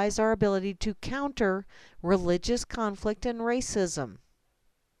underlies our ability to counter religious conflict and racism,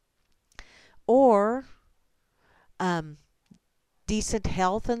 or decent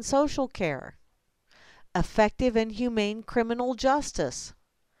health and social care, effective and humane criminal justice,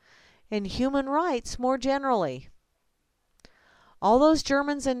 and human rights more generally. All those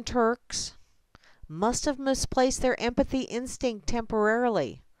Germans and Turks must have misplaced their empathy instinct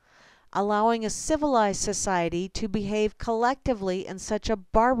temporarily, allowing a civilized society to behave collectively in such a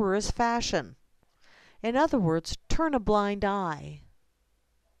barbarous fashion. In other words, turn a blind eye.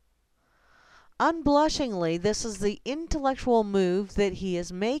 Unblushingly, this is the intellectual move that he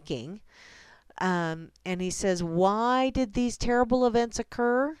is making. And he says, why did these terrible events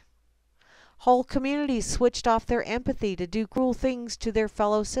occur? Whole communities switched off their empathy to do cruel things to their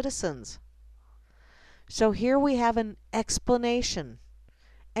fellow citizens. So here we have an explanation,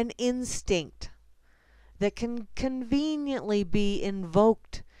 an instinct that can conveniently be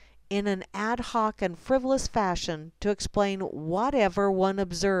invoked in an ad hoc and frivolous fashion to explain whatever one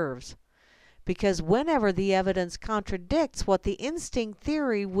observes. Because whenever the evidence contradicts what the instinct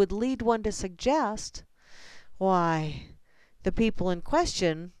theory would lead one to suggest, why, the people in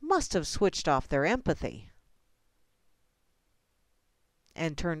question must have switched off their empathy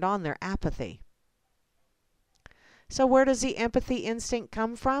and turned on their apathy. So where does the empathy instinct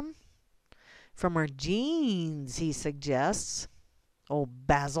come from? From our genes, he suggests. Oh,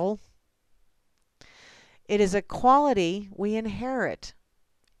 Basil. It is a quality we inherit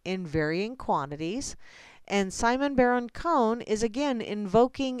in varying quantities, and Simon Baron-Cohen is again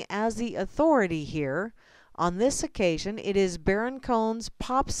invoking as the authority here. On this occasion, it is Baron-Cohen's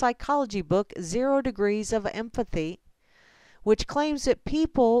pop psychology book, 0 Degrees of Empathy, which claims that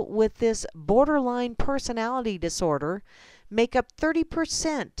people with this borderline personality disorder make up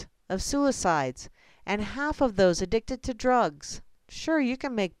 30% of suicides, and half of those addicted to drugs. Sure, you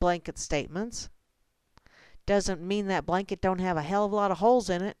can make blanket statements. Doesn't mean that blanket don't have a hell of a lot of holes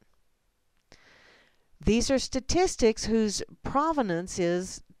in it. These are statistics whose provenance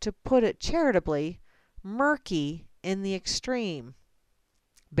is, to put it charitably, murky in the extreme.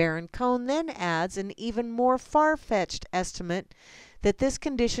 Baron-Cohen then adds an even more far-fetched estimate that this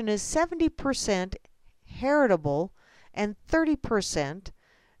condition is 70% heritable and 30%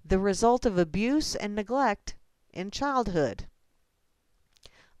 the result of abuse and neglect in childhood.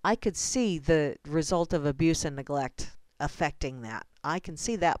 I could see the result of abuse and neglect affecting that. I can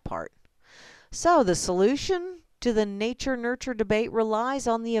see that part. So the solution to the nature-nurture debate relies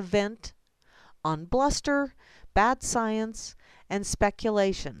on the event, on bluster, bad science, and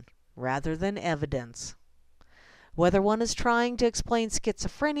speculation, rather than evidence. Whether one is trying to explain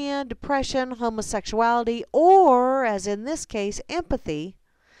schizophrenia, depression, homosexuality, or, as in this case, empathy,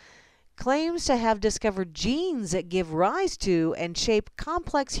 claims to have discovered genes that give rise to and shape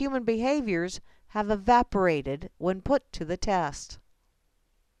complex human behaviors have evaporated when put to the test.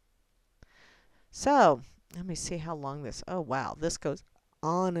 So, let me see how long this, oh wow, this goes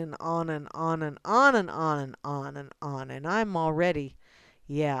on and on and on and on and on and on and on, and I'm already,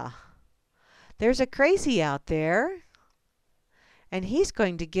 yeah. There's a crazy out there, and he's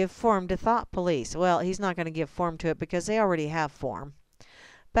going to give form to thought police. Well, he's not going to give form to it because they already have form.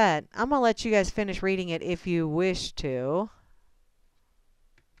 But I'm going to let you guys finish reading it if you wish to.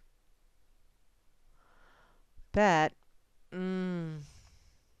 But,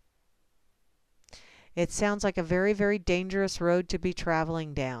 it sounds like a very, very dangerous road to be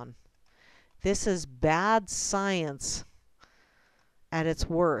traveling down. This is bad science at its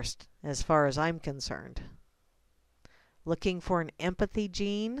worst, as far as I'm concerned. Looking for an empathy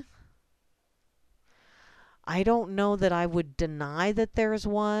gene? I don't know that I would deny that there's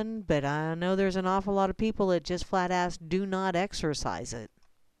one, but I know there's an awful lot of people that just flat-ass do not exercise it,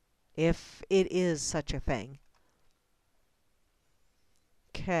 if it is such a thing.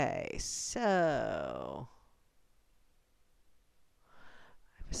 Okay, so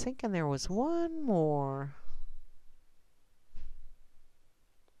I was thinking there was one more,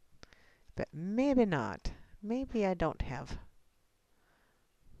 but maybe not. Maybe I don't have.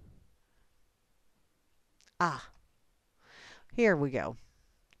 Ah, here we go.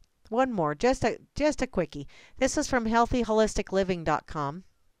 One more, just a quickie. This is from healthyholisticliving.com.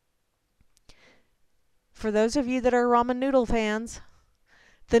 For those of you that are ramen noodle fans,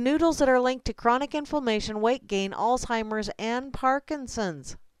 the noodles that are linked to chronic inflammation, weight gain, Alzheimer's, and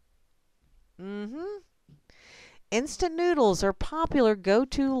Parkinson's. Instant noodles are popular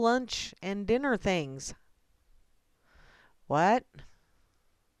go-to lunch and dinner things. What?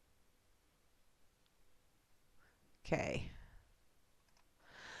 Okay.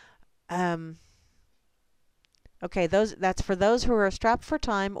 Okay, that's for those who are strapped for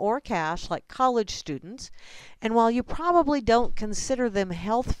time or cash, like college students. And while you probably don't consider them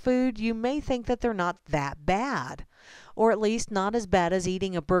health food, you may think that they're not that bad, or at least not as bad as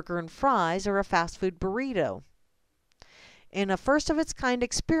eating a burger and fries or a fast food burrito. In a first-of-its-kind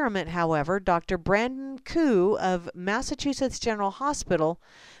experiment, however, Dr. Brandon Koo of Massachusetts General Hospital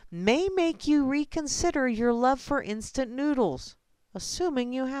may make you reconsider your love for instant noodles,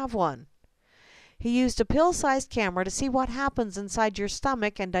 assuming you have one. He used a pill-sized camera to see what happens inside your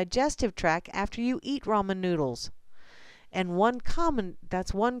stomach and digestive tract after you eat ramen noodles. And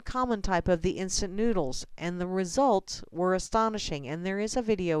that's one common type of the instant noodles, and the results were astonishing. And there is a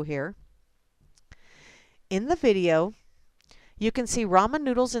video here. In the video, you can see ramen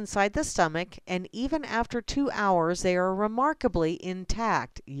noodles inside the stomach, and even after 2 hours, they are remarkably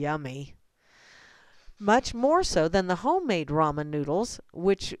intact. Yummy. Much more so than the homemade ramen noodles,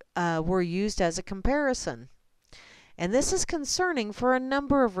 which were used as a comparison. And this is concerning for a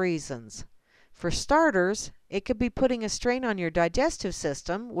number of reasons. For starters, it could be putting a strain on your digestive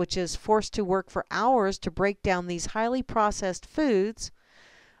system, which is forced to work for hours to break down these highly processed foods.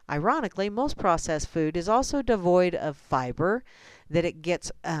 Ironically, most processed food is also devoid of fiber, that it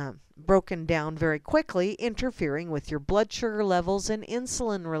gets broken down very quickly, interfering with your blood sugar levels and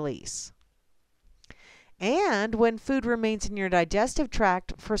insulin release. And when food remains in your digestive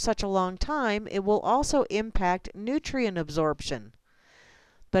tract for such a long time, it will also impact nutrient absorption.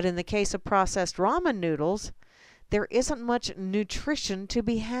 But in the case of processed ramen noodles, there isn't much nutrition to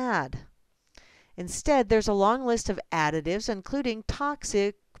be had. Instead, there's a long list of additives, including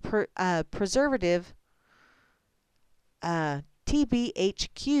toxic preservative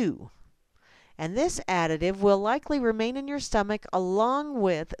TBHQ. And this additive will likely remain in your stomach along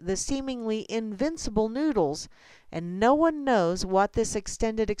with the seemingly invincible noodles, and no one knows what this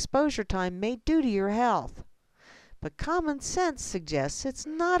extended exposure time may do to your health. But common sense suggests it's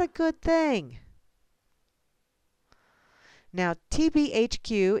not a good thing. Now,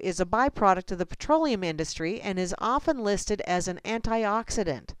 TBHQ is a byproduct of the petroleum industry and is often listed as an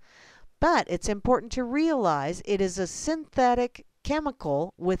antioxidant. But it's important to realize it is a synthetic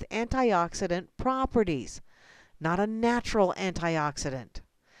chemical with antioxidant properties, not a natural antioxidant.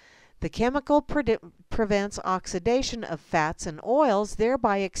 The chemical prevents oxidation of fats and oils,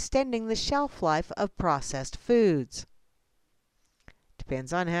 thereby extending the shelf life of processed foods.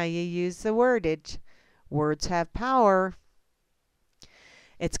 Depends on how you use the wordage. Words have power.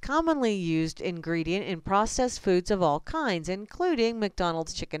 It's commonly used ingredient in processed foods of all kinds, including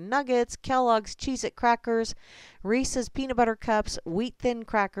McDonald's chicken nuggets, Kellogg's Cheez-It crackers, Reese's peanut butter cups, wheat thin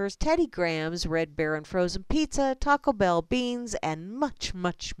crackers, Teddy Grahams, Red Baron frozen pizza, Taco Bell beans, and much,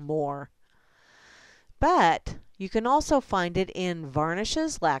 much more. But You can also find it in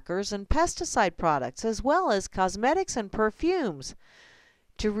varnishes, lacquers, and pesticide products, as well as cosmetics and perfumes,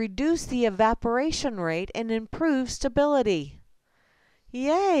 to reduce the evaporation rate and improve stability.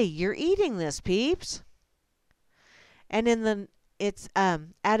 Yay, you're eating this, peeps. And at its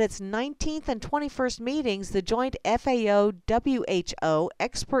 19th and 21st meetings, the joint FAO-WHO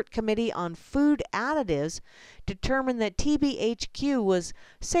Expert Committee on Food Additives determined that TBHQ was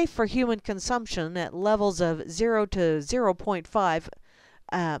safe for human consumption at levels of 0 to 0.5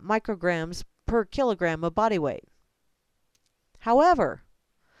 micrograms per kilogram of body weight. However,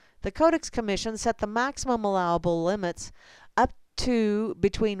 the Codex Commission set the maximum allowable limits up to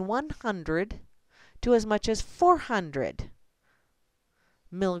between 100 to as much as 400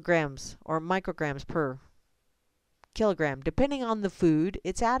 milligrams or micrograms per kilogram, depending on the food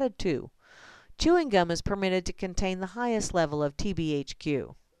it's added to. Chewing gum is permitted to contain the highest level of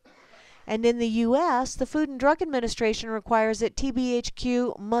TBHQ. And in the U.S., the Food and Drug Administration requires that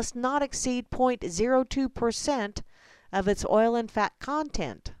TBHQ must not exceed 0.02% of its oil and fat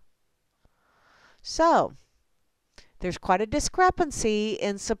content. So, there's quite a discrepancy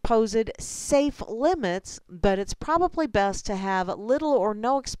in supposed safe limits, but it's probably best to have little or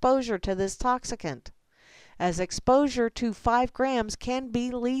no exposure to this toxicant, as exposure to 5 grams can be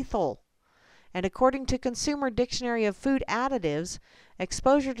lethal. And according to Consumer Dictionary of Food Additives,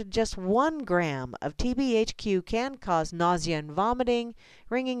 exposure to just 1 gram of TBHQ can cause nausea and vomiting,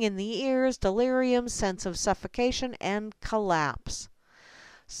 ringing in the ears, delirium, sense of suffocation, and collapse.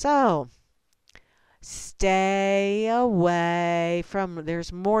 So, stay away from,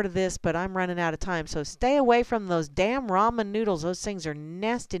 there's more to this, but I'm running out of time. So stay away from those damn ramen noodles. Those things are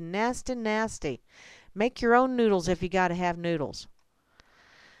nasty, nasty, nasty. Make your own noodles if you got to have noodles.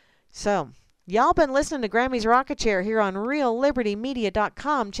 So, y'all been listening to Grammy's Rocket Chair here on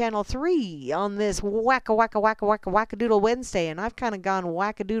RealLibertyMedia.com, Channel 3, on this Wackadoodle Wednesday. And I've kind of gone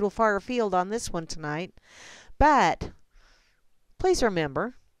wackadoodle far afield on this one tonight. But, please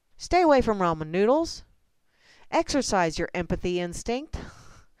remember, stay away from ramen noodles. Exercise your empathy instinct.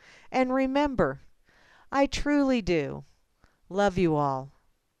 And remember, I truly do love you all.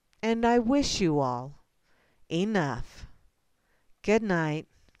 And I wish you all enough. Good night.